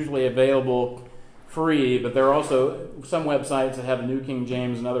is usually available free, but there are also some websites that have New King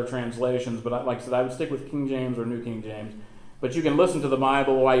James and other translations. But like I said, I would stick with King James or New King James. But you can listen to the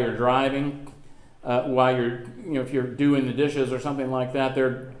Bible while you're driving, while you're, if you're doing the dishes or something like that.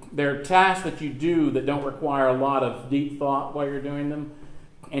 There are tasks that you do that don't require a lot of deep thought while you're doing them,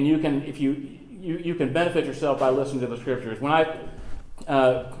 and you can, if you can benefit yourself by listening to the Scriptures. When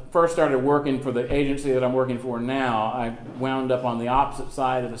I first started working for the agency that I'm working for now, I wound up on the opposite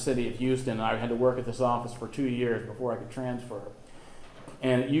side of the city of Houston. I had to work at this office for 2 years before I could transfer.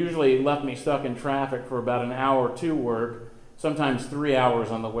 And it usually left me stuck in traffic for about an hour to work, sometimes 3 hours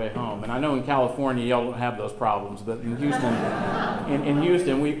on the way home. And I know in California y'all don't have those problems, but in Houston, in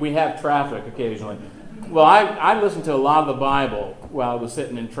Houston we have traffic occasionally. Well, I listened to a lot of the Bible while I was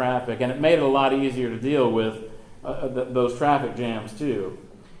sitting in traffic, and it made it a lot easier to deal with those traffic jams too.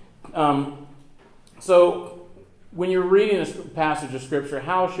 So when you're reading a passage of Scripture,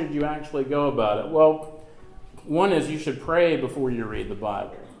 how should you actually go about it? Well, one is you should pray before you read the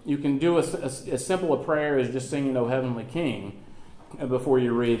Bible. You can do as simple a prayer as just singing "O Heavenly King" before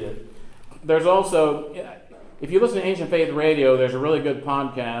you read it. There's also, if you listen to Ancient Faith Radio, there's a really good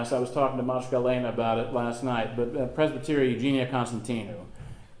podcast. I was talking to Mashka Elena about it last night, but Presbyteria Eugenia Constantino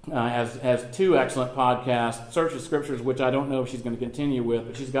has two excellent podcasts. Search the Scriptures, which I don't know if she's going to continue with,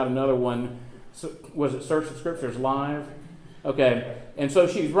 but she's got another one. Was it Search the Scriptures Live? Okay. And so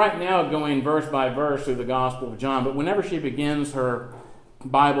she's right now going verse by verse through the Gospel of John, but whenever she begins her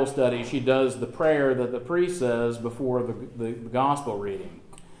Bible study, she does the prayer that the priest says before the Gospel reading.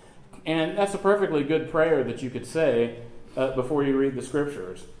 And that's a perfectly good prayer that you could say before you read the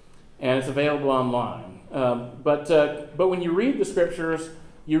Scriptures. And it's available online. But when you read the Scriptures,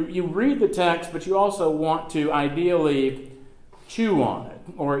 you read the text, but you also want to ideally chew on it.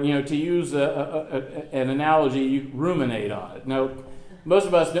 Or, to use an analogy, you ruminate on it. Now, most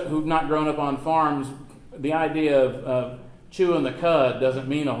of us who've not grown up on farms, the idea of chewing the cud doesn't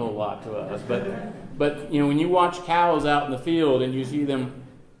mean a whole lot to us. But when you watch cows out in the field and you see them,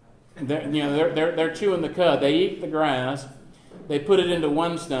 they're chewing the cud. They eat the grass, they put it into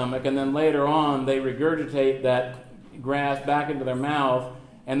one stomach, and then later on they regurgitate that grass back into their mouth,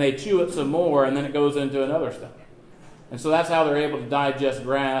 and they chew it some more, and then it goes into another stomach. And so that's how they're able to digest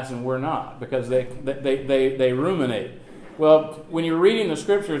grass, and we're not, because they ruminate. Well, when you're reading the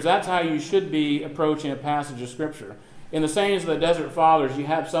Scriptures, that's how you should be approaching a passage of Scripture. In the sayings of the Desert Fathers, you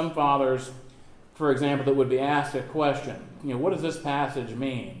have some fathers, for example, that would be asked a question. What does this passage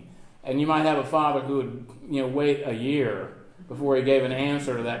mean? And you might have a father who would wait a year before he gave an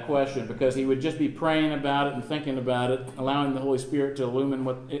answer to that question, because he would just be praying about it and thinking about it, allowing the Holy Spirit to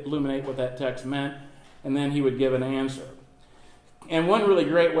illuminate what that text meant, and then he would give an answer. And one really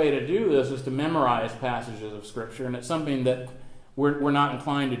great way to do this is to memorize passages of Scripture, and it's something that we're not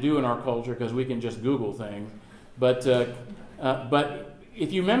inclined to do in our culture because we can just Google things. But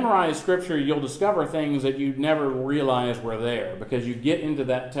if you memorize Scripture, you'll discover things that you'd never realized were there, because you get into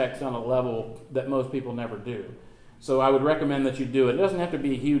that text on a level that most people never do. So I would recommend that you do it. It doesn't have to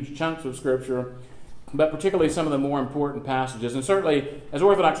be huge chunks of Scripture, but particularly some of the more important passages. And certainly, as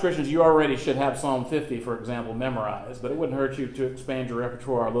Orthodox Christians, you already should have Psalm 50, for example, memorized, but it wouldn't hurt you to expand your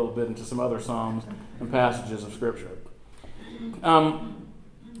repertoire a little bit into some other psalms and passages of Scripture.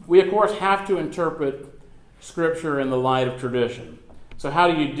 We, of course, have to interpret Scripture in the light of tradition. So how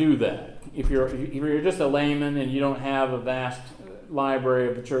do you do that? If you're just a layman and you don't have a vast library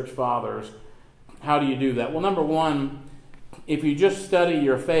of the Church Fathers, how do you do that? Well, number one, if you just study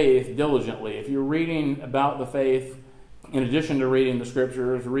your faith diligently, if you're reading about the faith in addition to reading the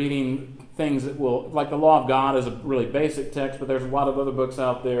Scriptures, reading things that will, like the Law of God is a really basic text, but there's a lot of other books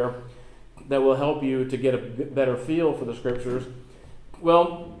out there that will help you to get a better feel for the Scriptures.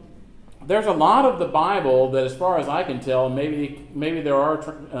 Well, there's a lot of the Bible that, as far as I can tell, maybe there are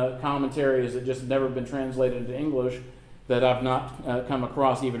commentaries that just never been translated into English that I've not come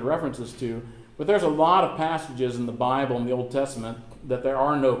across even references to, but there's a lot of passages in the Bible in the Old Testament that there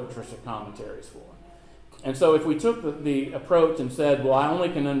are no patristic commentaries for. And so if we took the approach and said, well, I only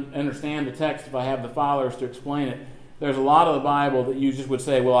can understand the text if I have the Fathers to explain it, there's a lot of the Bible that you just would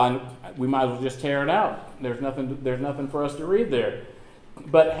say, well, we might as well just tear it out. There's nothing for us to read there.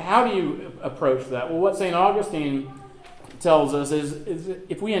 But how do you approach that? Well, what St. Augustine tells us is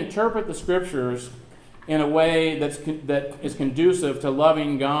if we interpret the Scriptures in a way that is conducive to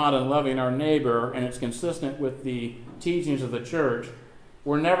loving God and loving our neighbor, and it's consistent with the teachings of the church,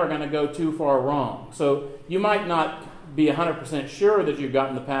 we're never going to go too far wrong. So you might not be 100% sure that you've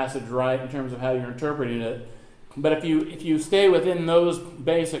gotten the passage right in terms of how you're interpreting it, but if you stay within those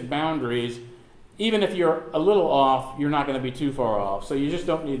basic boundaries, even if you're a little off, you're not going to be too far off. So you just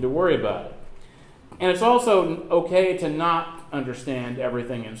don't need to worry about it. And it's also okay to not understand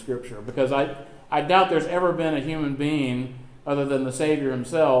everything in Scripture, because I doubt there's ever been a human being other than the Savior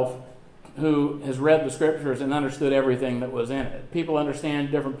himself who has read the Scriptures and understood everything that was in it. People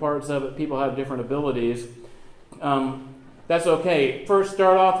understand different parts of it. People have different abilities. That's okay. First,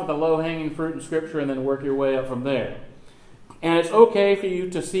 start off with the low-hanging fruit in Scripture and then work your way up from there. And it's okay for you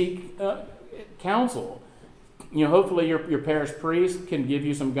to seek counsel. Hopefully your parish priest can give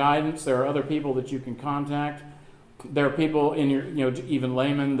you some guidance. There are other people that you can contact. There are people in your, even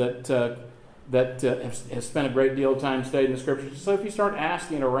laymen that have spent a great deal of time studying the Scriptures. So if you start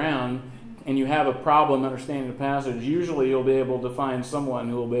asking around and you have a problem understanding the passage, usually you'll be able to find someone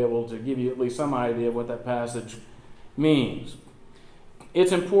who will be able to give you at least some idea of what that passage means.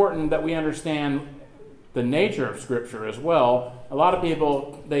 It's important that we understand the nature of Scripture as well. A lot of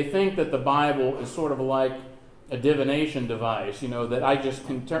people, they think that the Bible is sort of like a divination device, that I just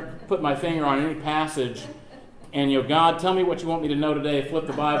can put my finger on any passage and, God, tell me what you want me to know today, flip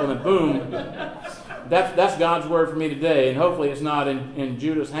the Bible, and boom, that's God's word for me today, and hopefully it's not in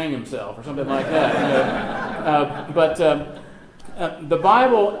Judas hang himself or something like that. But the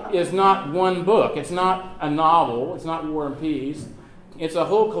Bible is not one book. It's not a novel. It's not War and Peace. It's a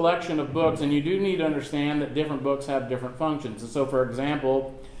whole collection of books, and you do need to understand that different books have different functions. And so, for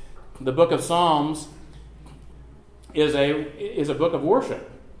example, the book of Psalms is a book of worship.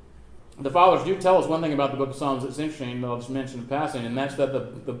 The Fathers do tell us one thing about the book of Psalms that's interesting that I'll just mention in passing, and that's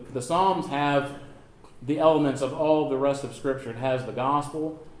that the Psalms have the elements of all the rest of Scripture. It has the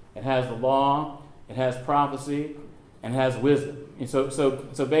gospel, it has the law, it has prophecy, and has wisdom. And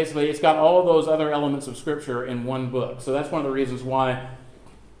so basically it's got all those other elements of Scripture in one book. So that's one of the reasons why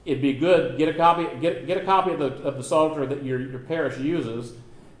it'd be good, get a copy of the Psalter that your parish uses,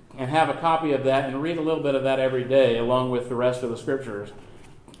 and have a copy of that and read a little bit of that every day along with the rest of the Scriptures.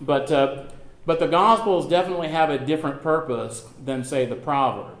 But the Gospels definitely have a different purpose than, say, the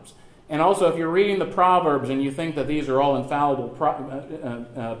Proverbs. And also, if you're reading the Proverbs and you think that these are all infallible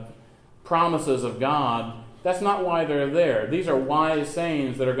promises of God, that's not why they're there. These are wise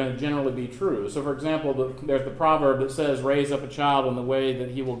sayings that are going to generally be true. So, for example, there's the proverb that says, raise up a child in the way that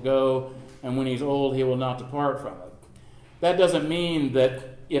he will go, and when he's old, he will not depart from it. That doesn't mean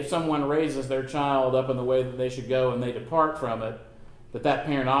that if someone raises their child up in the way that they should go and they depart from it, that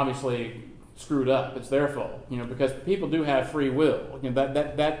parent obviously screwed up. It's their fault, because people do have free will.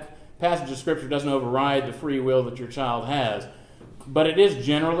 That passage of Scripture doesn't override the free will that your child has. But it is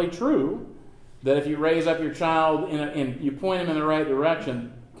generally true that if you raise up your child and you point them in the right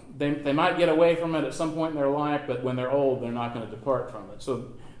direction, they might get away from it at some point in their life, but when they're old, they're not going to depart from it.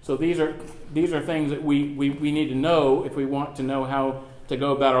 So these are things that we need to know if we want to know how to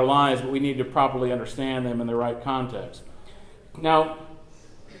go about our lives, but we need to properly understand them in the right context. Now,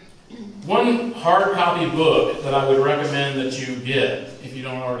 one hard copy book that I would recommend that you get if you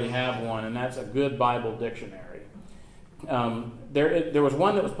don't already have one, and that's a good Bible dictionary. There was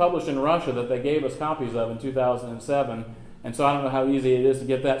one that was published in Russia that they gave us copies of in 2007, and so I don't know how easy it is to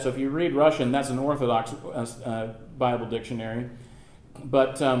get that. So if you read Russian, that's an Orthodox Bible dictionary.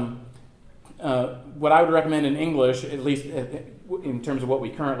 But what I would recommend in English, at least in terms of what we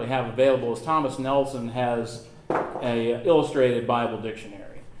currently have available, is Thomas Nelson has an illustrated Bible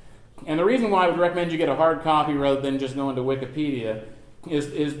dictionary. And the reason why I would recommend you get a hard copy rather than just going to Wikipedia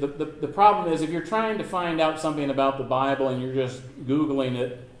is the problem is if you're trying to find out something about the Bible and you're just Googling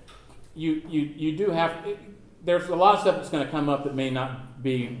it, you do have, there's a lot of stuff that's going to come up that may not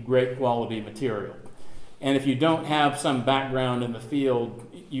be great quality material. And if you don't have some background in the field,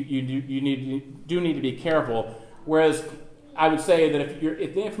 you do need to be careful. Whereas I would say that if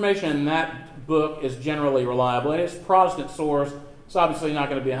the information in that book is generally reliable, and it's Protestant source, it's obviously not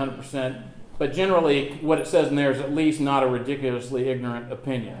going to be 100%, but generally what it says in there is at least not a ridiculously ignorant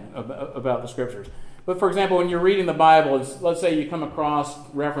opinion about the Scriptures. But for example, when you're reading the Bible, let's say you come across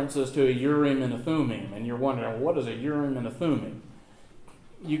references to a Urim and a Thummim, and you're wondering, what is a Urim and a Thummim?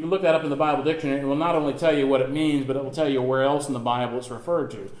 You can look that up in the Bible dictionary, and it will not only tell you what it means, but it will tell you where else in the Bible it's referred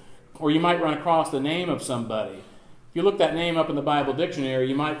to. Or you might run across the name of somebody. If you look that name up in the Bible dictionary,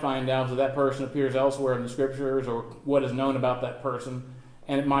 you might find out that that person appears elsewhere in the Scriptures or what is known about that person,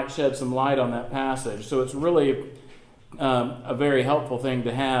 and it might shed some light on that passage. So it's really a very helpful thing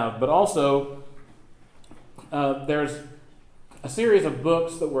to have. But also, there's a series of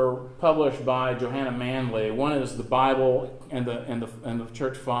books that were published by Johanna Manley. One is the Bible and the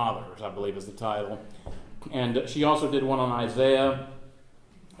Church Fathers, I believe is the title. And she also did one on Isaiah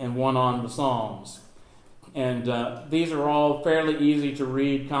and one on the Psalms. And these are all fairly easy to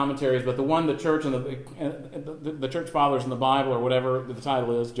read commentaries, but the one the Church and the Church Fathers in the Bible, or whatever the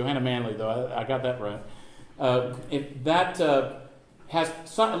title is, Johanna Manley, though I got that right.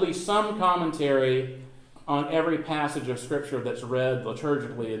 Has at least some commentary on every passage of Scripture that's read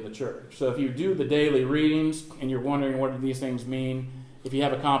liturgically in the church. So if you do the daily readings and you're wondering what do these things mean, if you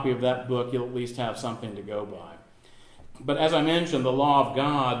have a copy of that book, you'll at least have something to go by. But as I mentioned, the Law of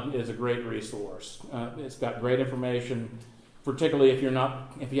God is a great resource. It's got great information, particularly if you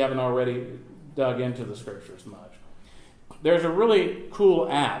haven't already dug into the Scriptures much. There's a really cool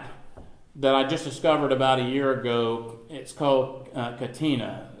app that I just discovered about a year ago. It's called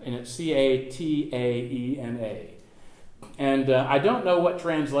Catena, and it's Cataena. And I don't know what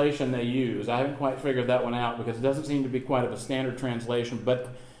translation they use. I haven't quite figured that one out because it doesn't seem to be quite of a standard translation.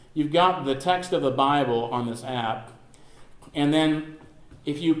 But you've got the text of the Bible on this app, and then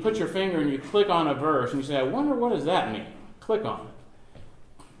if you put your finger and you click on a verse and you say, I wonder what does that mean? Click on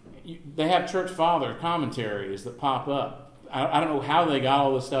it. They have Church Father commentaries that pop up. I don't know how they got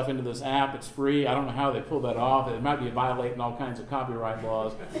all this stuff into this app. It's free. I don't know how they pulled that off. It might be violating all kinds of copyright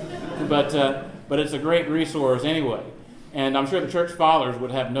laws. But it's a great resource anyway. And I'm sure the Church Fathers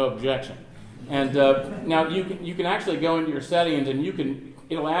would have no objection. And now you can actually go into your settings and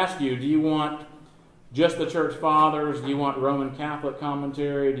it'll ask you, do you want just the Church Fathers? Do you want Roman Catholic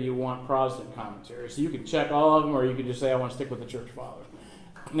commentary? Do you want Protestant commentary? So you can check all of them, or you can just say, I want to stick with the Church Fathers.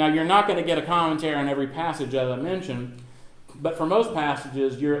 Now, you're not going to get a commentary on every passage, as I mentioned, but for most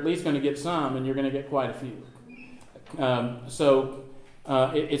passages, you're at least going to get some, and you're going to get quite a few.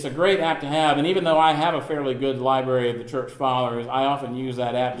 It's a great app to have, and even though I have a fairly good library of the Church Fathers, I often use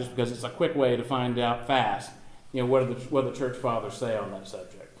that app just because it's a quick way to find out fast, what the Church Fathers say on that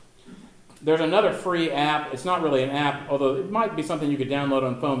subject. There's another free app. It's not really an app, although it might be something you could download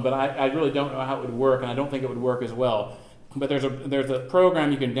on phone, but I really don't know how it would work, and I don't think it would work as well. But there's a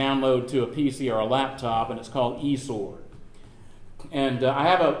program you can download to a PC or a laptop, and it's called eSword. And I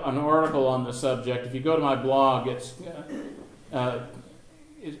have an article on the subject. If you go to my blog, the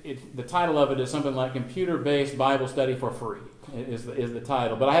title of it is something like Computer-Based Bible Study for Free is the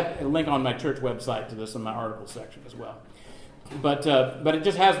title. But I have a link on my church website to this in my article section as well. But it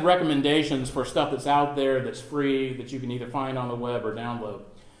just has recommendations for stuff that's out there that's free that you can either find on the web or download.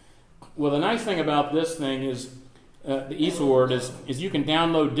 Well, the nice thing about this thing is the eSword is you can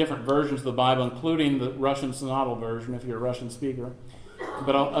download different versions of the Bible, including the Russian Synodal version if you're a Russian speaker,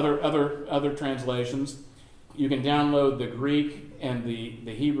 but other translations. You can download the Greek and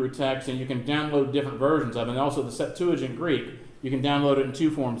the Hebrew text, and you can download different versions of it. And also the Septuagint Greek, you can download it in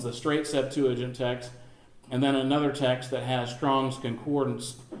two forms: the straight Septuagint text, and then another text that has Strong's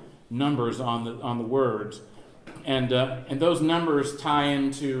Concordance numbers on the words, and those numbers tie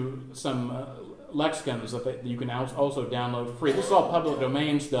into some lexicons that you can also download free. This is all public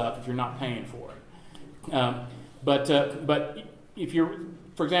domain stuff if you're not paying for it. But if you're,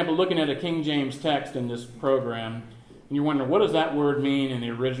 for example, looking at a King James text in this program, and you're wondering, what does that word mean in the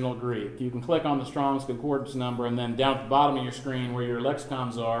original Greek? You can click on the Strong's Concordance number, and then down at the bottom of your screen where your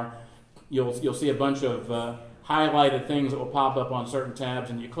lexicons are, you'll see a bunch of highlighted things that will pop up on certain tabs,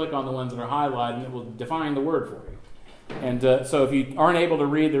 and you click on the ones that are highlighted, and it will define the word for you. And so if you aren't able to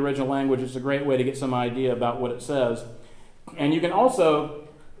read the original language, it's a great way to get some idea about what it says. And you can also,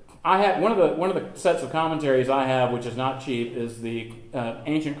 I have one of the sets of commentaries I have, which is not cheap, is the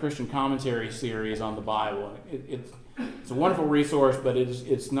Ancient Christian Commentary series on the Bible. It's a wonderful resource, but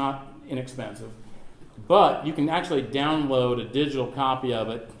it's not inexpensive. But you can actually download a digital copy of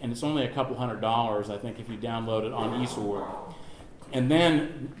it, and it's only a couple $100, I think, if you download it on eSword. And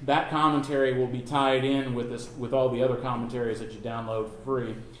then that commentary will be tied in with all the other commentaries that you download for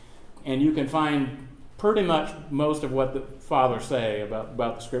free. And you can find pretty much most of what the fathers say about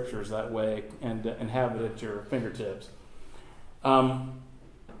the Scriptures that way and have it at your fingertips.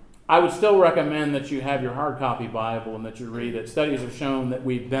 I would still recommend that you have your hard copy Bible and that you read it. Studies have shown that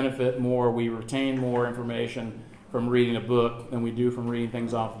we benefit more, we retain more information from reading a book than we do from reading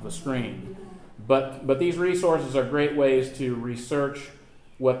things off of a screen. But these resources are great ways to research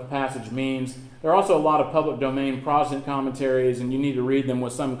what the passage means. There are also a lot of public domain Protestant commentaries, and you need to read them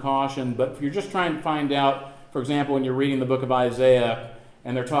with some caution. But if you're just trying to find out, for example, when you're reading the book of Isaiah,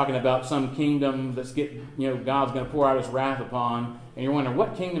 and they're talking about some kingdom that's God's going to pour out His wrath upon, and you're wondering,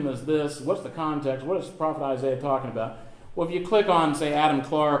 what kingdom is this? What's the context? What is the prophet Isaiah talking about? Well, if you click on, say, Adam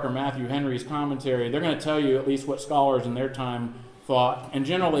Clarke or Matthew Henry's commentary, they're going to tell you at least what scholars in their time thought, and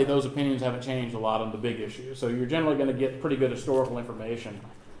generally those opinions haven't changed a lot on the big issues. So you're generally going to get pretty good historical information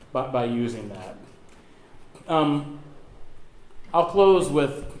by using that. I'll close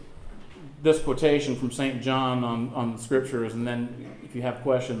with this quotation from St. John on the Scriptures, and then if you have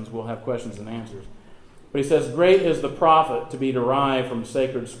questions, we'll have questions and answers. But he says, "Great is the profit to be derived from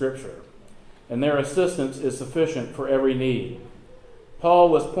sacred Scripture, and their assistance is sufficient for every need." Paul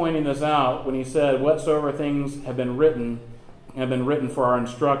was pointing this out when he said, "Whatsoever things have been written for our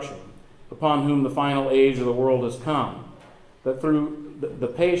instruction, upon whom the final age of the world has come, that through the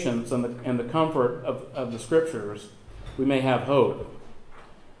patience and the comfort of the Scriptures we may have hope.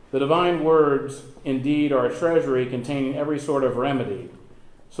 The divine words indeed are a treasury containing every sort of remedy,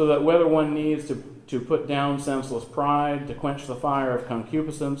 so that whether one needs to put down senseless pride, to quench the fire of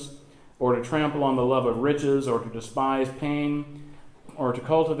concupiscence, or to trample on the love of riches, or to despise pain, or to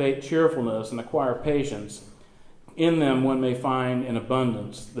cultivate cheerfulness and acquire patience, in them one may find in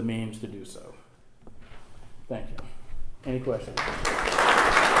abundance the means to do so." Thank you. Any questions?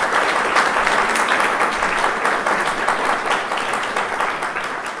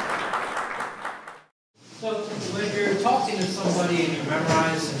 So when you're talking to somebody and you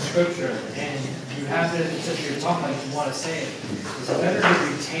memorize some scripture and you have it at the tip of your tongue like you want to say it, is it better to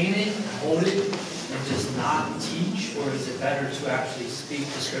retain it, hold it, and just not teach, or is it better to actually speak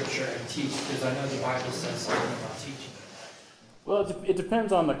the scripture and teach? Because I know the Bible says something about teaching. Well, it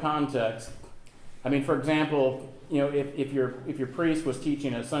depends on the context. I mean, for example, if your priest was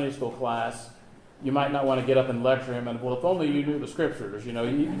teaching a Sunday school class, you might not want to get up and lecture him. And, well, if only you knew the Scriptures, you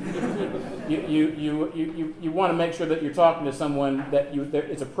want to make sure that you're talking to someone that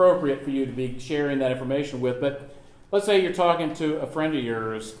it's appropriate for you to be sharing that information with. But let's say you're talking to a friend of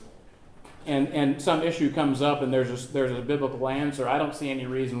yours, and some issue comes up, and there's a biblical answer. I don't see any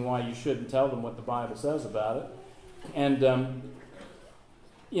reason why you shouldn't tell them what the Bible says about it. And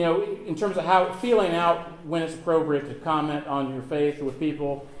in terms of feeling out when it's appropriate to comment on your faith with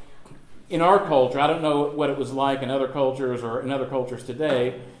people. In our culture, I don't know what it was like in other cultures or in other cultures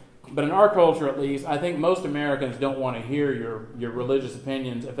today, but in our culture at least, I think most Americans don't want to hear your religious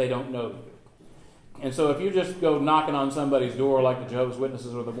opinions if they don't know you. And so if you just go knocking on somebody's door like the Jehovah's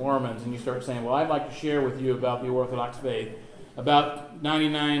Witnesses or the Mormons, and you start saying, "Well, I'd like to share with you about the Orthodox faith," about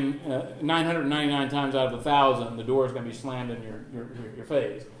 999 times out of 1,000, the door is going to be slammed in your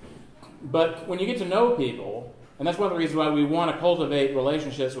face. But when you get to know people, and that's one of the reasons why we want to cultivate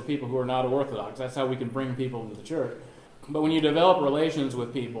relationships with people who are not Orthodox. That's how we can bring people into the church. But when you develop relations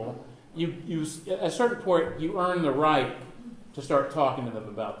with people, you at a certain point, you earn the right to start talking to them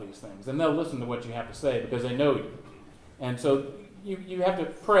about these things. And they'll listen to what you have to say because they know you. And so you have to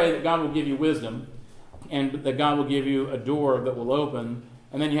pray that God will give you wisdom and that God will give you a door that will open.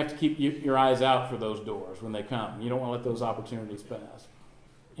 And then you have to keep your eyes out for those doors when they come. You don't want to let those opportunities pass.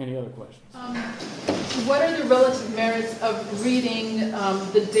 Any other questions? What are the relative merits of reading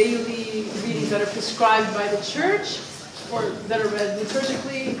the daily readings that are prescribed by the church, or that are read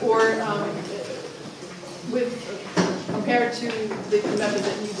liturgically, or compared to the method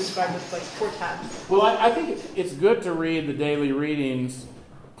that you described with like 4 tabs? Well, I think it's good to read the daily readings,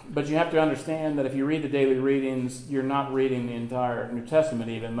 but you have to understand that if you read the daily readings, you're not reading the entire New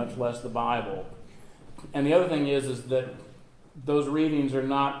Testament even, much less the Bible. And the other thing is that those readings are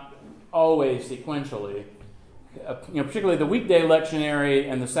not always sequentially. Particularly the weekday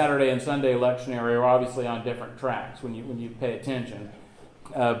lectionary and the Saturday and Sunday lectionary are obviously on different tracks when you pay attention.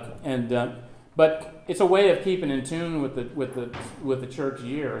 But it's a way of keeping in tune with the church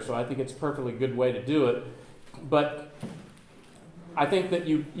year, so I think it's a perfectly good way to do it. But I think that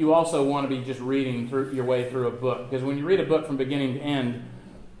you also want to be just reading your way through a book, because when you read a book from beginning to end,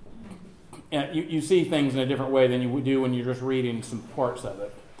 you see things in a different way than you do when you're just reading some parts of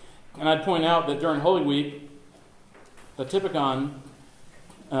it. And I'd point out that during Holy Week, the Typicon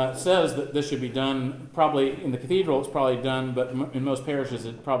says that this should be done. Probably in the cathedral it's probably done, but in most parishes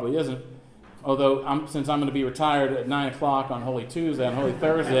it probably isn't. Although since I'm going to be retired at 9 o'clock on Holy Tuesday, on Holy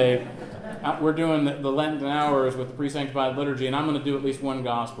Thursday, we're doing the Lenten hours with the pre-sanctified liturgy, and I'm going to do at least one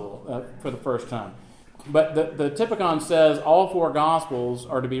gospel for the first time. But the Typicon says all 4 Gospels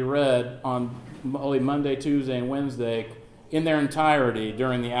are to be read on Holy Monday, Tuesday, and Wednesday in their entirety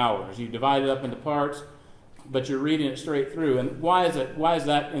during the hours. You divide it up into parts, but you're reading it straight through. And why is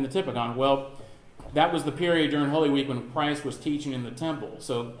that in the Typicon? Well, that was the period during Holy Week when Christ was teaching in the temple.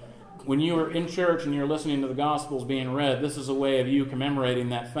 So when you are in church and you're listening to the Gospels being read, this is a way of you commemorating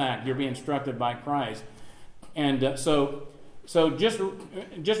that fact. You're being instructed by Christ. And so just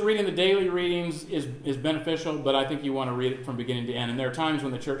reading the daily readings is beneficial, but I think you want to read it from beginning to end. And there are times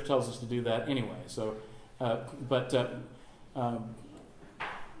when the church tells us to do that anyway. So, the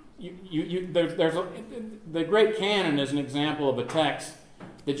Great Canon is an example of a text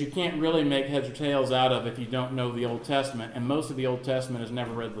that you can't really make heads or tails out of if you don't know the Old Testament, and most of the Old Testament is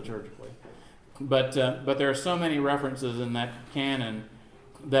never read liturgically. But there are so many references in that canon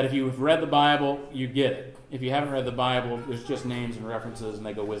that if you've read the Bible, you get it. If you haven't read the Bible, there's just names and references, and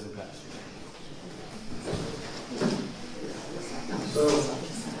they go whizzing past. So,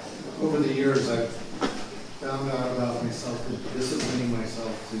 over the years, I've found out about myself, disciplining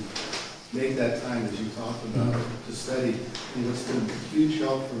myself to make that time, as you talked about, to study. And what's been a huge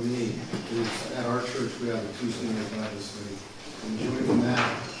help for me is at our church we have a Tuesday night Bible study. And joining that,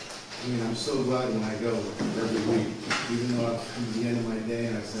 I mean, I'm so glad when I go every week, even though I've come to the end of my day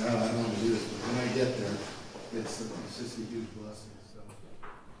and I say, oh, I don't want to do this, but when I get there, it's just a huge blessing. So.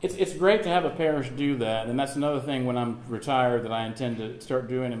 It's great to have a parish do that, and that's another thing when I'm retired that I intend to start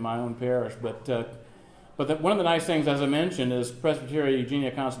doing in my own parish. But one of the nice things, as I mentioned, is Presbyteria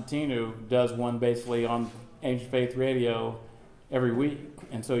Eugenia Constantinou does one basically on Ancient Faith Radio every week.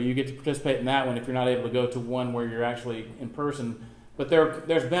 And so you get to participate in that one if you're not able to go to one where you're actually in person. But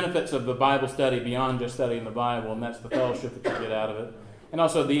there's benefits of the Bible study beyond just studying the Bible, and that's the fellowship that you get out of it. And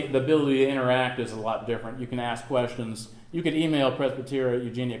also the ability to interact is a lot different. You can ask questions. You could email Presbyteria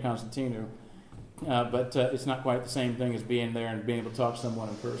Eugenia Constantinou, but it's not quite the same thing as being there and being able to talk to someone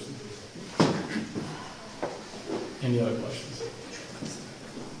in person. Any other questions?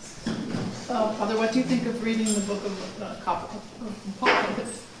 Father, what do you think of reading the book of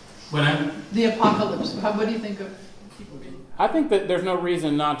Apocalypse? The Apocalypse. What do you think of people reading? I think that there's no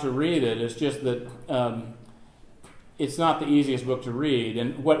reason not to read it. It's just that it's not the easiest book to read.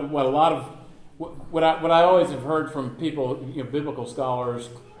 And what I always have heard from people, biblical scholars,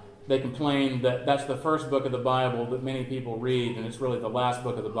 they complain that that's the first book of the Bible that many people read, and it's really the last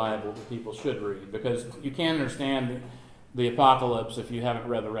book of the Bible that people should read, because you can't understand the Apocalypse if you haven't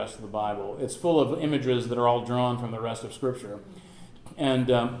read the rest of the Bible. It's full of images that are all drawn from the rest of Scripture. And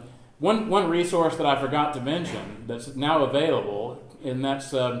one resource that I forgot to mention that's now available, and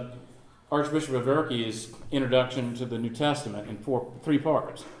that's Archbishop Averky's introduction to the New Testament in three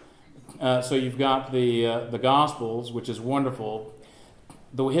parts. So you've got the Gospels, which is wonderful.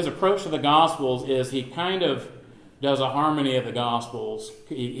 His approach to the Gospels is he kind of does a harmony of the Gospels.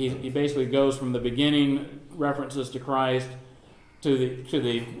 He basically goes from the beginning references to Christ to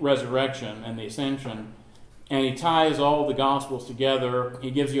the resurrection and the ascension, and he ties all the Gospels together.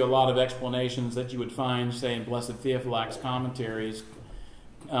 He gives you a lot of explanations that you would find, say, in Blessed Theophylact's commentaries.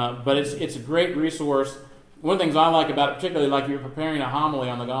 But it's a great resource. One of the things I like about it, particularly like if you're preparing a homily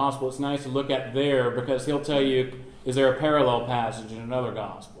on the Gospel, it's nice to look at there because he'll tell you, is there a parallel passage in another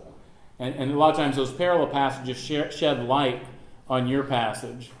Gospel? And a lot of times those parallel passages shed light on your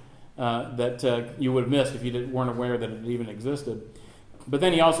passage that you would have missed if you weren't aware that it even existed. But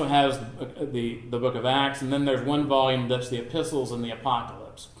then he also has the book of Acts, and then there's one volume that's the epistles and the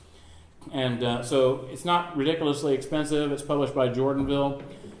Apocalypse. And so it's not ridiculously expensive. It's published by Jordanville.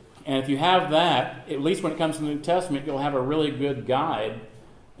 And if you have that, at least when it comes to the New Testament, you'll have a really good guide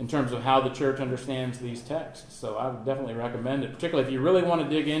in terms of how the church understands these texts. So I would definitely recommend it. Particularly if you really want to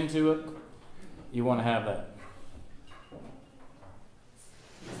dig into it, you want to have that.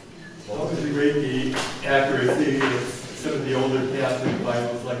 How would you rate the accuracy of some of the older Catholic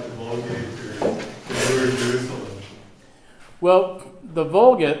Bibles like the Vulgate or the Word of Jerusalem? Well, the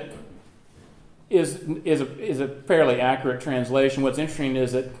Vulgate is a fairly accurate translation. What's interesting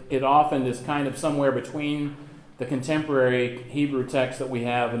is that it often is kind of somewhere between the contemporary Hebrew text that we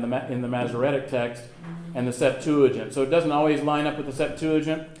have in the Masoretic text and the Septuagint. So it doesn't always line up with the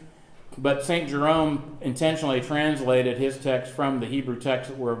Septuagint, but St. Jerome intentionally translated his text from the Hebrew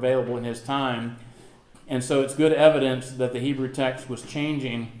texts that were available in his time. And so it's good evidence that the Hebrew text was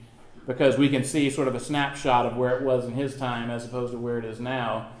changing because we can see sort of a snapshot of where it was in his time as opposed to where it is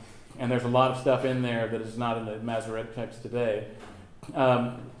now. And there's a lot of stuff in there that is not in the Masoretic text today.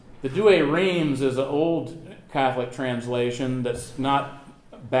 The Douay Rheims is an old Catholic translation that's not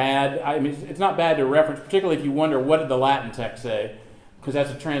bad. I mean, it's not bad to reference, particularly if you wonder what did the Latin text say, because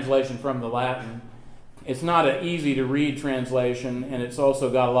that's a translation from the Latin. It's not an easy-to-read translation, and it's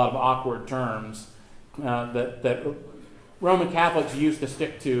also got a lot of awkward terms that Roman Catholics used to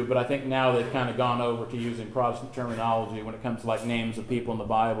stick to, but I think now they've kind of gone over to using Protestant terminology when it comes to like names of people in the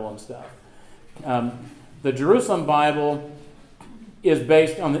Bible and stuff. The Jerusalem Bible is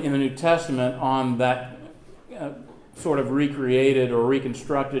based on in the New Testament on that sort of recreated or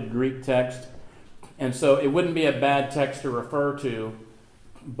reconstructed Greek text. And so it wouldn't be a bad text to refer to,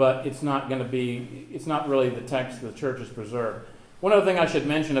 but it's not really the text the church has preserved. One other thing I should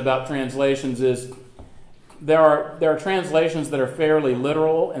mention about translations is there are translations that are fairly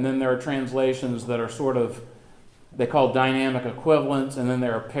literal, and then there are translations that are sort of, they call dynamic equivalents, and then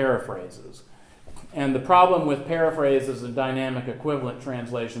there are paraphrases. And the problem with paraphrases and dynamic equivalent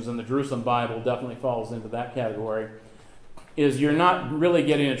translations, and the Jerusalem Bible definitely falls into that category, is you're not really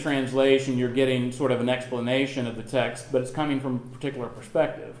getting a translation, you're getting sort of an explanation of the text, but it's coming from a particular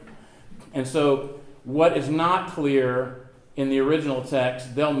perspective. And so what is not clear in the original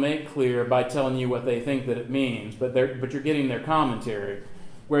text, they'll make clear by telling you what they think that it means, but you're getting their commentary.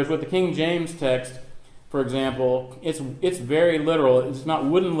 Whereas with the King James text, for example, it's very literal. It's not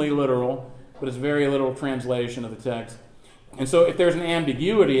woodenly literal, but it's very literal translation of the text. And so if there's an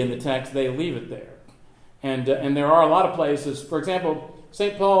ambiguity in the text, they leave it there. And there are a lot of places, for example,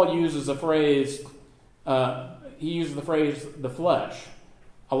 St. Paul uses a phrase, he uses the phrase, the flesh,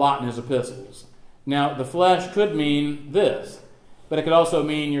 a lot in his epistles. Now, the flesh could mean this, but it could also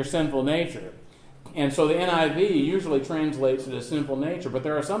mean your sinful nature. And so the NIV usually translates it as sinful nature, but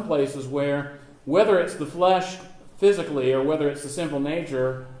there are some places where, whether it's the flesh physically or whether it's the sinful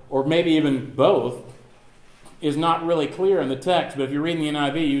nature, or maybe even both, is not really clear in the text. But if you're reading the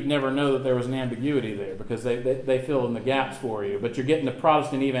NIV, you'd never know that there was an ambiguity there because they fill in the gaps for you. But you're getting the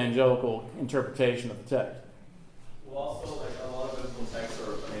Protestant evangelical interpretation of the text. Well, also, like a lot of biblical texts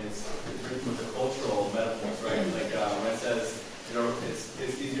are, it's written with the cultural metaphors, right? Like when it says,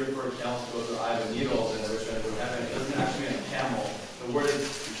 it's easier for a camel to go through the eye of a needle than a rich man to go to heaven. It doesn't actually mean a camel. The word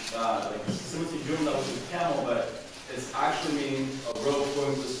is like similar to jumla, which is camel, but it's actually meaning a rope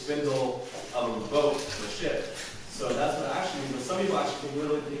going through the spindle of a boat, of a ship. So that's what it actually means. But some people actually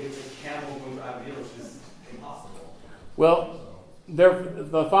literally think it's a camel going through the eye of a needle, which is impossible. Well,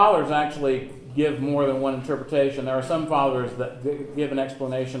 the fathers actually give more than one interpretation. There are some fathers that give an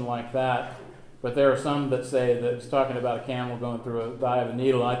explanation like that, but there are some that say that it's talking about a camel going through the eye of a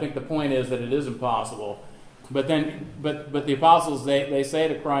needle. And I think the point is that it is impossible. But the apostles, they say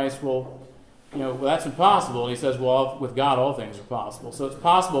to Christ, well, that's impossible. And he says, well, with God all things are possible. So it's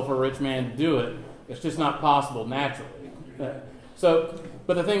possible for a rich man to do it. It's just not possible naturally. But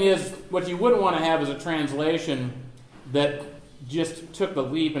the thing is, what you wouldn't want to have is a translation that just took the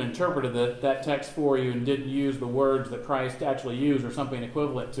leap and interpreted that text for you and didn't use the words that Christ actually used or something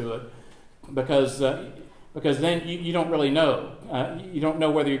equivalent to it, because then you don't really know. You don't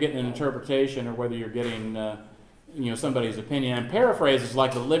know whether you're getting an interpretation or whether you're getting somebody's opinion. And paraphrases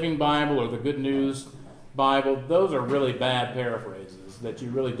like the Living Bible or the Good News Bible, those are really bad paraphrases that you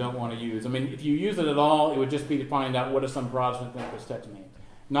really don't want to use. I mean, if you use it at all, it would just be to find out what does some Protestant think this text means,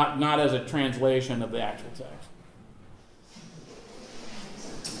 not as a translation of the actual text.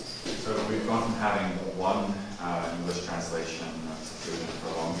 So we've gone from having one English translation of Septuagint for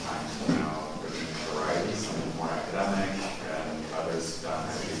a long time to now bringing varieties, some more academic and others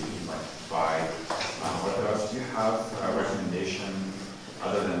actually by Orthodox. Do you have a recommendation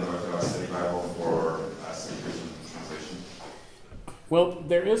other than the Orthodox Study Bible for Septuagint translation? Well,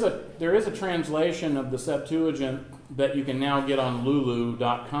 there is a translation of the Septuagint that you can now get on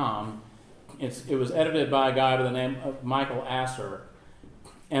lulu.com. It was edited by a guy by the name of Michael Asser.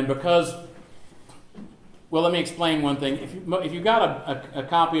 And let me explain one thing. If you got a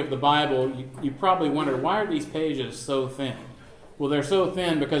copy of the Bible, you probably wonder, why are these pages so thin? Well, they're so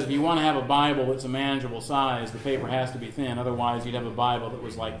thin because if you want to have a Bible that's a manageable size, the paper has to be thin. Otherwise, you'd have a Bible that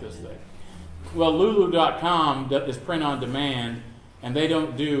was like this thick. Well, Lulu.com is print on demand, and they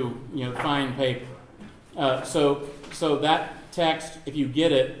don't do fine paper. So that text, if you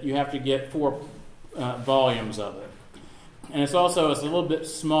get it, you have to get 4 volumes of it. And it's a little bit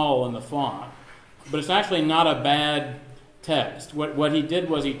small in the font. But it's actually not a bad text. What he did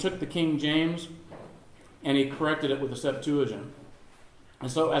was he took the King James and he corrected it with the Septuagint.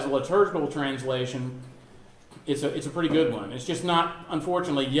 And so as a liturgical translation, it's a pretty good one. It's just not,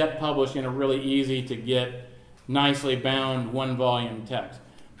 unfortunately, yet published in a really easy to get, nicely bound 1-volume text.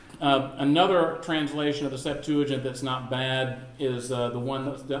 Another translation of the Septuagint that's not bad is the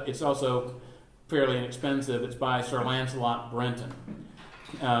one it's also fairly inexpensive. It's by Sir Lancelot Brenton.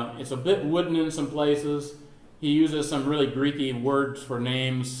 It's a bit wooden in some places. He uses some really Greeky words for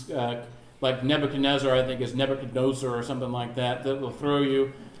names, like Nebuchadnezzar, I think is Nebuchadnezzar or something like that will throw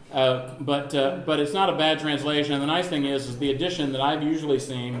you. But it's not a bad translation. And the nice thing is the edition that I've usually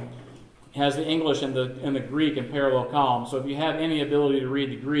seen has the English and the Greek in parallel columns. So if you have any ability to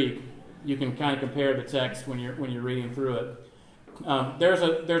read the Greek, you can kind of compare the text when you're reading through it. there's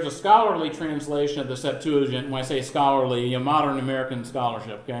a scholarly translation of the Septuagint. When I say scholarly, modern American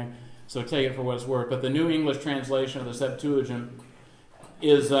scholarship, okay? So take it for what it's worth. But the New English translation of the Septuagint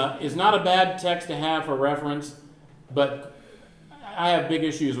is not a bad text to have for reference, but I have big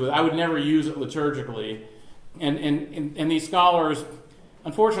issues with it. I would never use it liturgically. And these scholars,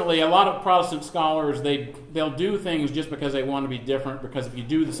 unfortunately, a lot of Protestant scholars, they'll do things just because they want to be different, because if you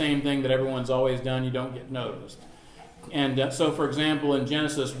do the same thing that everyone's always done, you don't get noticed. And so, for example, in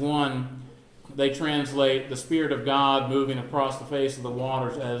Genesis 1, they translate the Spirit of God moving across the face of the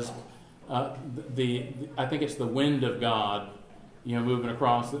waters as I think it's the wind of God, moving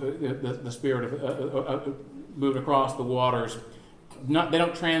across the Spirit of moving across the waters. They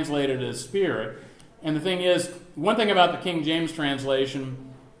don't translate it as Spirit. And the thing is, one thing about the King James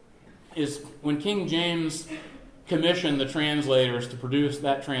translation is when King James commissioned the translators to produce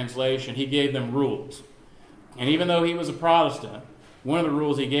that translation, he gave them rules. And even though he was a Protestant, one of the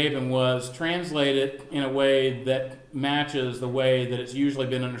rules he gave them was translate it in a way that matches the way that it's usually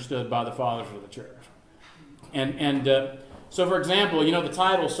been understood by the fathers of the church. And so, for example, the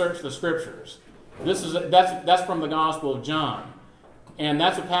title "Search the Scriptures." That's from the Gospel of John, and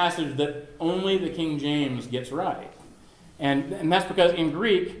that's a passage that only the King James gets right. And that's because in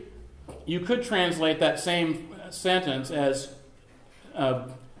Greek, you could translate that same sentence as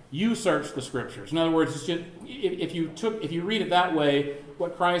you search the Scriptures. In other words, it's just, if you read it that way,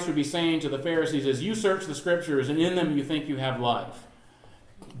 what Christ would be saying to the Pharisees is, you search the Scriptures, and in them you think you have life.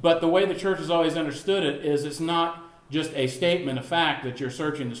 But the way the church has always understood it is it's not just a statement, a fact that you're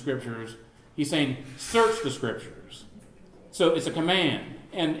searching the Scriptures. He's saying, search the Scriptures. So it's a command.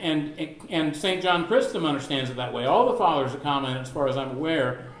 And St. John Chrysostom understands it that way. All the fathers that comment, as far as I'm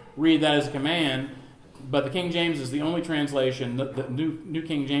aware, read that as a command. But the King James is the only translation, the New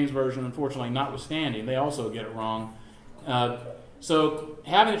King James Version, unfortunately, notwithstanding, they also get it wrong. So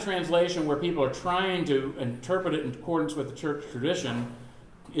having a translation where people are trying to interpret it in accordance with the church tradition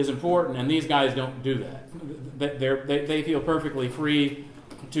is important, and these guys don't do that. They feel perfectly free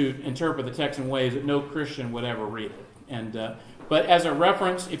to interpret the text in ways that no Christian would ever read it. But as a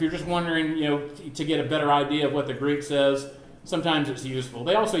reference, if you're just wondering, to get a better idea of what the Greek says, sometimes it's useful.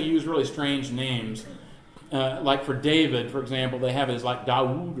 They also use really strange names. Like for David, for example, they have it as like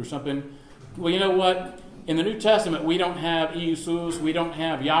Dawood or something. Well, you know what? In the New Testament, we don't have Iusus, we don't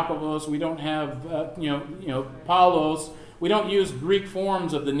have Iacobos, we don't have Paulos. We don't use Greek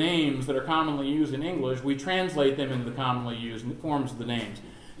forms of the names that are commonly used in English. We translate them into the commonly used forms of the names.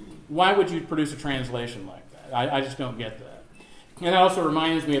 Why would you produce a translation like that? I just don't get that. And that also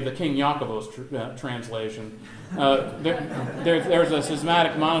reminds me of the King Iacobos translation. There's a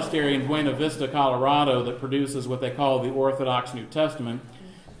schismatic monastery in Buena Vista, Colorado, that produces what they call the Orthodox New Testament,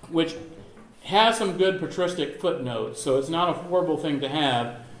 which has some good patristic footnotes, so it's not a horrible thing to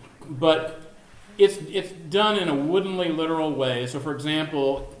have, but it's done in a woodenly literal way. So, for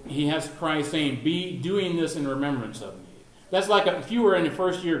example, he has Christ saying, "Be doing this in remembrance of me." That's like if you were in a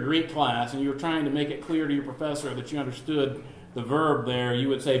first-year Greek class and you were trying to make it clear to your professor that you understood the verb there, you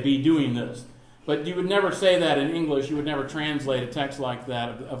would say, "Be doing this." But you would never say that in English. You would never translate a text like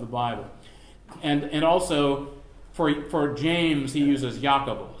that of the Bible. And also, for James, he uses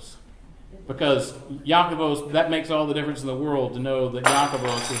Iacobos. Because Iacobos, that makes all the difference in the world to know that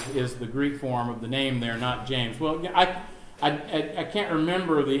Iacobos is the Greek form of the name there, not James. Well, I can't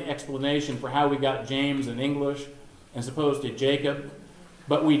remember the explanation for how we got James in English as opposed to Jacob,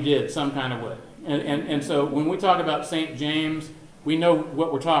 but we did some kind of way. And so when we talk about St. James, we know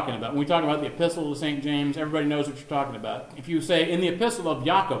what we're talking about. When we talk about the Epistle to St. James, everybody knows what you're talking about. If you say, in the Epistle of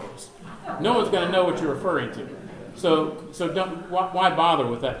Iacobos, no one's going to know what you're referring to. So why bother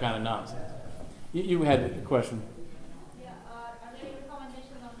with that kind of nonsense? You had a question. Yeah, are there any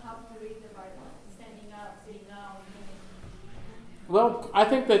recommendations on how to read the Bible? Standing up, sitting down? Well, I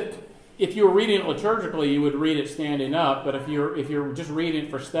think that if you were reading it liturgically, you would read it standing up. But if you're just reading it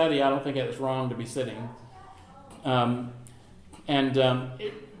for study, I don't think it's wrong to be sitting. If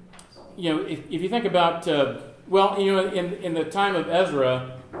you think about, in the time of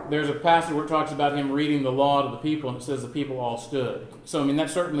Ezra, there's a passage where it talks about him reading the law to the people, and it says the people all stood. So,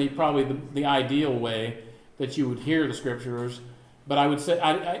 that's certainly probably the ideal way that you would hear the Scriptures. But I would say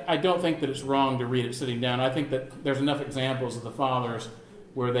I don't think that it's wrong to read it sitting down. I think that there's enough examples of the fathers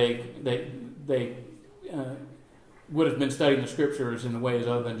where they would have been studying the Scriptures in ways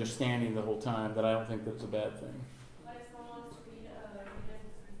other than just standing the whole time, that I don't think that's a bad thing. But if someone wants to read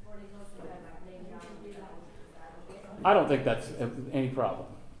before they go to bed, like laying down, is that okay? I don't think that's any problem.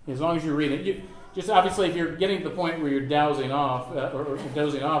 As long as you're reading. Just obviously, if you're getting to the point where you're dozing off,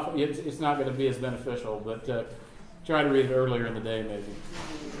 it's not going to be as beneficial. But Try to read it earlier in the day, maybe.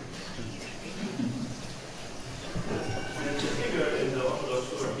 There's a figure in the Orthodox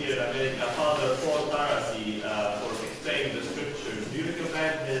Church here in America, Father Paul Tarasi, for explaining the scriptures. Do you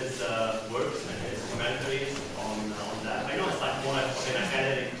recommend his works and his commentaries on that? I know it's like more of an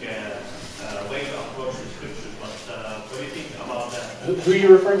academic way to approach the scriptures, but what do you think about that? Who are you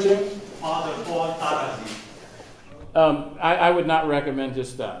referring to? Father Paul Tarasi. I would not recommend his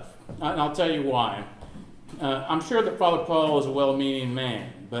stuff. And I'll tell you why. I'm sure that Father Paul is a well-meaning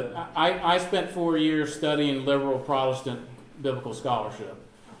man, but I spent 4 years studying liberal Protestant biblical scholarship.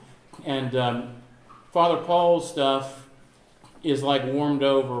 And Father Paul's stuff is like warmed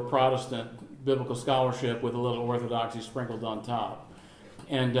over Protestant biblical scholarship with a little orthodoxy sprinkled on top.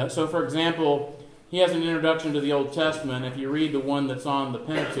 And so, for example, he has an introduction to the Old Testament. If you read the one that's on the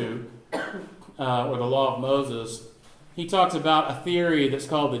Pentateuch, or the Law of Moses, he talks about a theory that's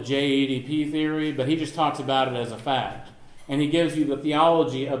called the JEDP theory, but he just talks about it as a fact. And he gives you the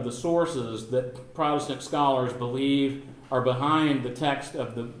theology of the sources that Protestant scholars believe are behind the text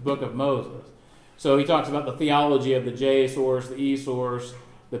of the book of Moses. So he talks about the theology of the J source, the E source,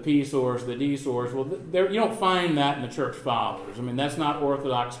 the P source, the D source. Well, you don't find that in the Church Fathers. I mean, that's not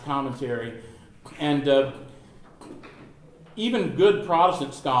Orthodox commentary. And even good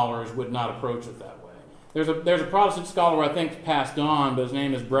Protestant scholars would not approach it that way. There's a Protestant scholar who I think passed on, but his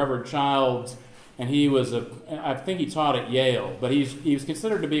name is Brevard Childs, and I think he taught at Yale, but he was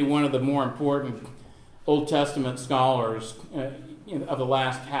considered to be one of the more important Old Testament scholars of the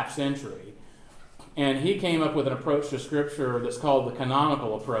last half century. And he came up with an approach to Scripture that's called the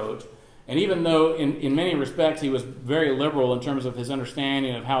canonical approach. And even though in many respects he was very liberal in terms of his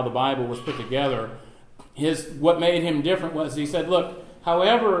understanding of how the Bible was put together, what made him different was he said, look,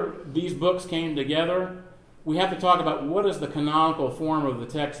 however these books came together, we have to talk about what does the canonical form of the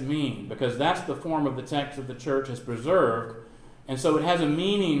text mean, because that's the form of the text that the church has preserved, and so it has a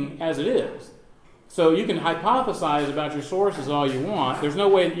meaning as it is. So you can hypothesize about your sources all you want. There's no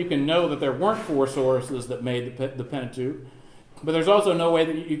way that you can know that there weren't 4 sources that made the Pentateuch, but there's also no way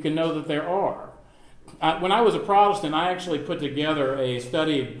that you can know that there are. When I was a Protestant, I actually put together a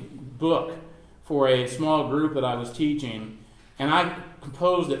study book for a small group that I was teaching, and I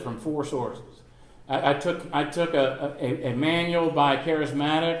composed it from 4 sources. I took a manual by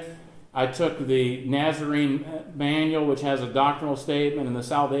Charismatic. I took the Nazarene Manual, which has a doctrinal statement, and the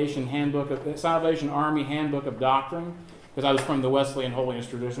Salvation Army Handbook of Doctrine, because I was from the Wesleyan Holiness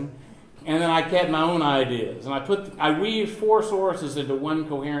tradition. And then I had my own ideas, and I weaved 4 sources into one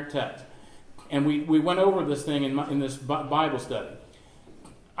coherent text. And we went over this thing in this Bible study.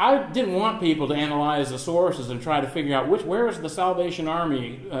 I didn't want people to analyze the sources and try to figure out where is the Salvation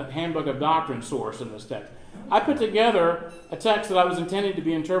Army Handbook of Doctrine source in this text. I put together a text that I was intending to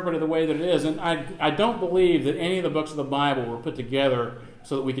be interpreted the way that it is, and I don't believe that any of the books of the Bible were put together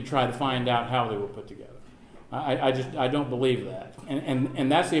so that we could try to find out how they were put together. I don't believe that,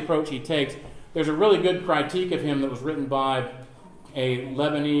 and that's the approach he takes. There's a really good critique of him that was written by a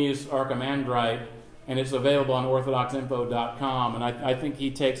Lebanese archimandrite, and it's available on orthodoxinfo.com, and I think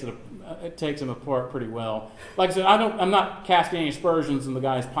he takes him apart pretty well. Like I said, I'm not casting any aspersions in the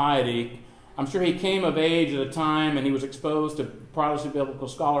guy's piety. I'm sure he came of age at a time and he was exposed to Protestant biblical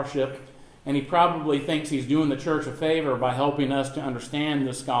scholarship, and he probably thinks he's doing the church a favor by helping us to understand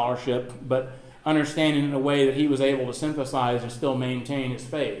this scholarship, but understanding in a way that he was able to synthesize and still maintain his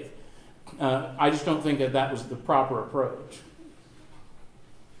faith. I just don't think that was the proper approach.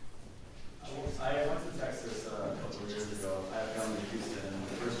 I went to Texas a couple of years ago. I have family in Houston, and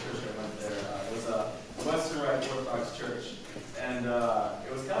the first church I went there was a Western Rite Orthodox church. And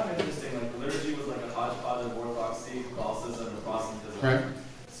it was kind of interesting. Like, the liturgy was like a hodgepodge of Orthodoxy, Catholicism, and Protestantism. Right.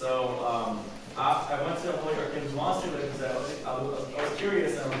 So I went to a Holy Archangel monastery because I was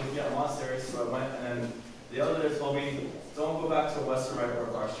curious and I was looking at monasteries. So I went, and then the elder told me, don't go back to a Western Rite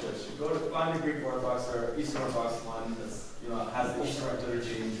Orthodox church. Go to find a Greek Orthodox or Eastern Orthodox one that's, has the Eastern Rite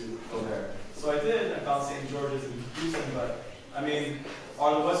liturgy, and you go there. So I did. I found St. George's in Houston, but I mean,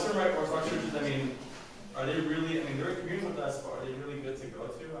 are the Western Rite Orthodox churches? I mean, are they really? I mean, they're agreeing with us, but are they really good to go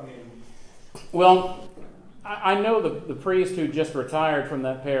to? I mean, well, I know the priest who just retired from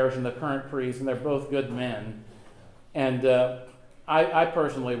that parish and the current priest, and they're both good men. And I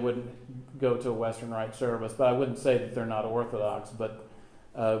personally wouldn't go to a Western Rite service, but I wouldn't say that they're not Orthodox. But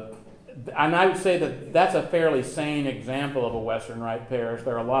and I would say that that's a fairly sane example of a Western Rite parish.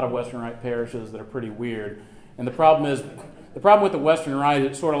 There are a lot of Western Rite parishes that are pretty weird. And the problem with the Western Rite,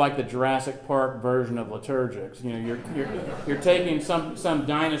 it's sort of like the Jurassic Park version of liturgics. You're taking some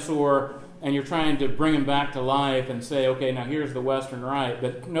dinosaur and you're trying to bring him back to life and say, okay, now here's the Western Rite,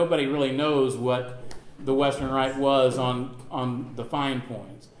 but nobody really knows what the Western Rite was on the fine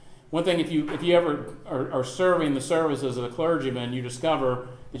points. One thing, if you ever are serving the services of a clergyman, you discover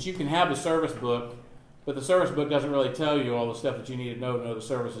that you can have the service book, but the service book doesn't really tell you all the stuff that you need to know the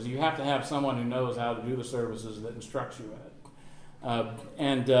services. You have to have someone who knows how to do the services that instructs you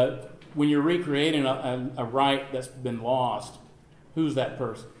in it. When you're recreating a rite that's been lost, who's that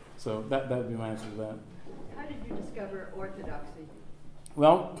person? So that would be my answer to that. How did you discover Orthodoxy?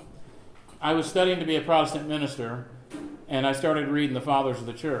 Well, I was studying to be a Protestant minister, and I started reading the Fathers of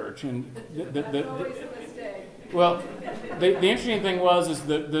the Church. And That's always a mistake. well, the interesting thing is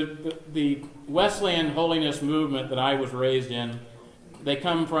the Wesleyan holiness movement that I was raised in, they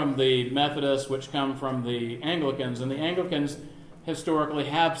come from the Methodists, which come from the Anglicans, and the Anglicans historically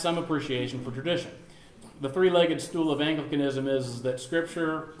have some appreciation for tradition. The three-legged stool of Anglicanism is that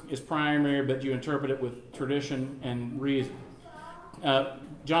Scripture is primary, but you interpret it with tradition and reason.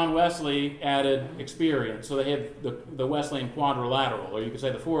 John Wesley added experience, so they had the Wesleyan quadrilateral, or you could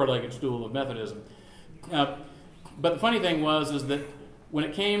say the four-legged stool of Methodism. But the funny thing is that when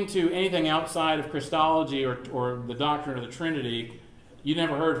it came to anything outside of Christology or the doctrine of the Trinity, you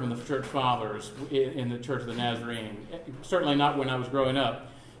never heard from the Church Fathers in the Church of the Nazarene. Certainly not when I was growing up.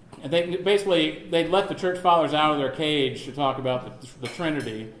 And they'd let the Church Fathers out of their cage to talk about the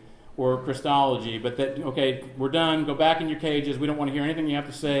Trinity or Christology, but okay, we're done, go back in your cages, we don't want to hear anything you have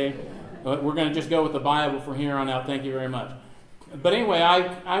to say, we're going to just go with the Bible from here on out, thank you very much. But anyway,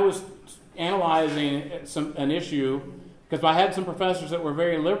 I was analyzing an issue, because I had some professors that were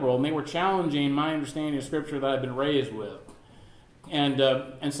very liberal, and they were challenging my understanding of Scripture that I'd been raised with.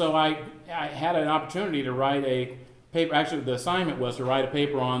 And so I had an opportunity to write a paper. Actually, the assignment was to write a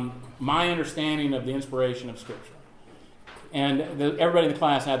paper on my understanding of the inspiration of Scripture. And everybody in the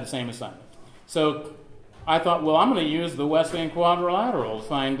class had the same assignment. So I thought, well, I'm going to use the Wesleyan quadrilateral to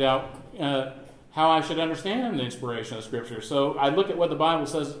find out how I should understand the inspiration of Scripture. So I looked at what the Bible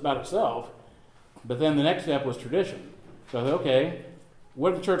says about itself, but then the next step was tradition. So I thought, okay,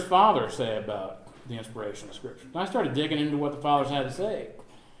 what did the Church Fathers say about the inspiration of Scripture? And I started digging into what the Fathers had to say.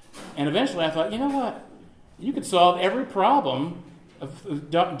 And eventually I thought, you know what? You could solve every problem,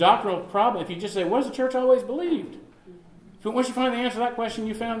 doctrinal problem, if you just say, what has the Church always believed? Once you find the answer to that question,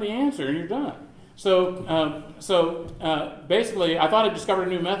 you found the answer, and you're done. So basically, I thought I discovered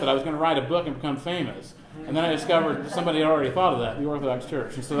a new method. I was going to write a book and become famous. And then I discovered somebody had already thought of that, the Orthodox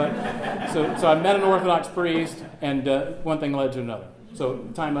Church. And so I met an Orthodox priest, and one thing led to another. So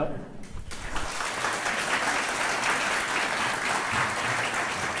time up.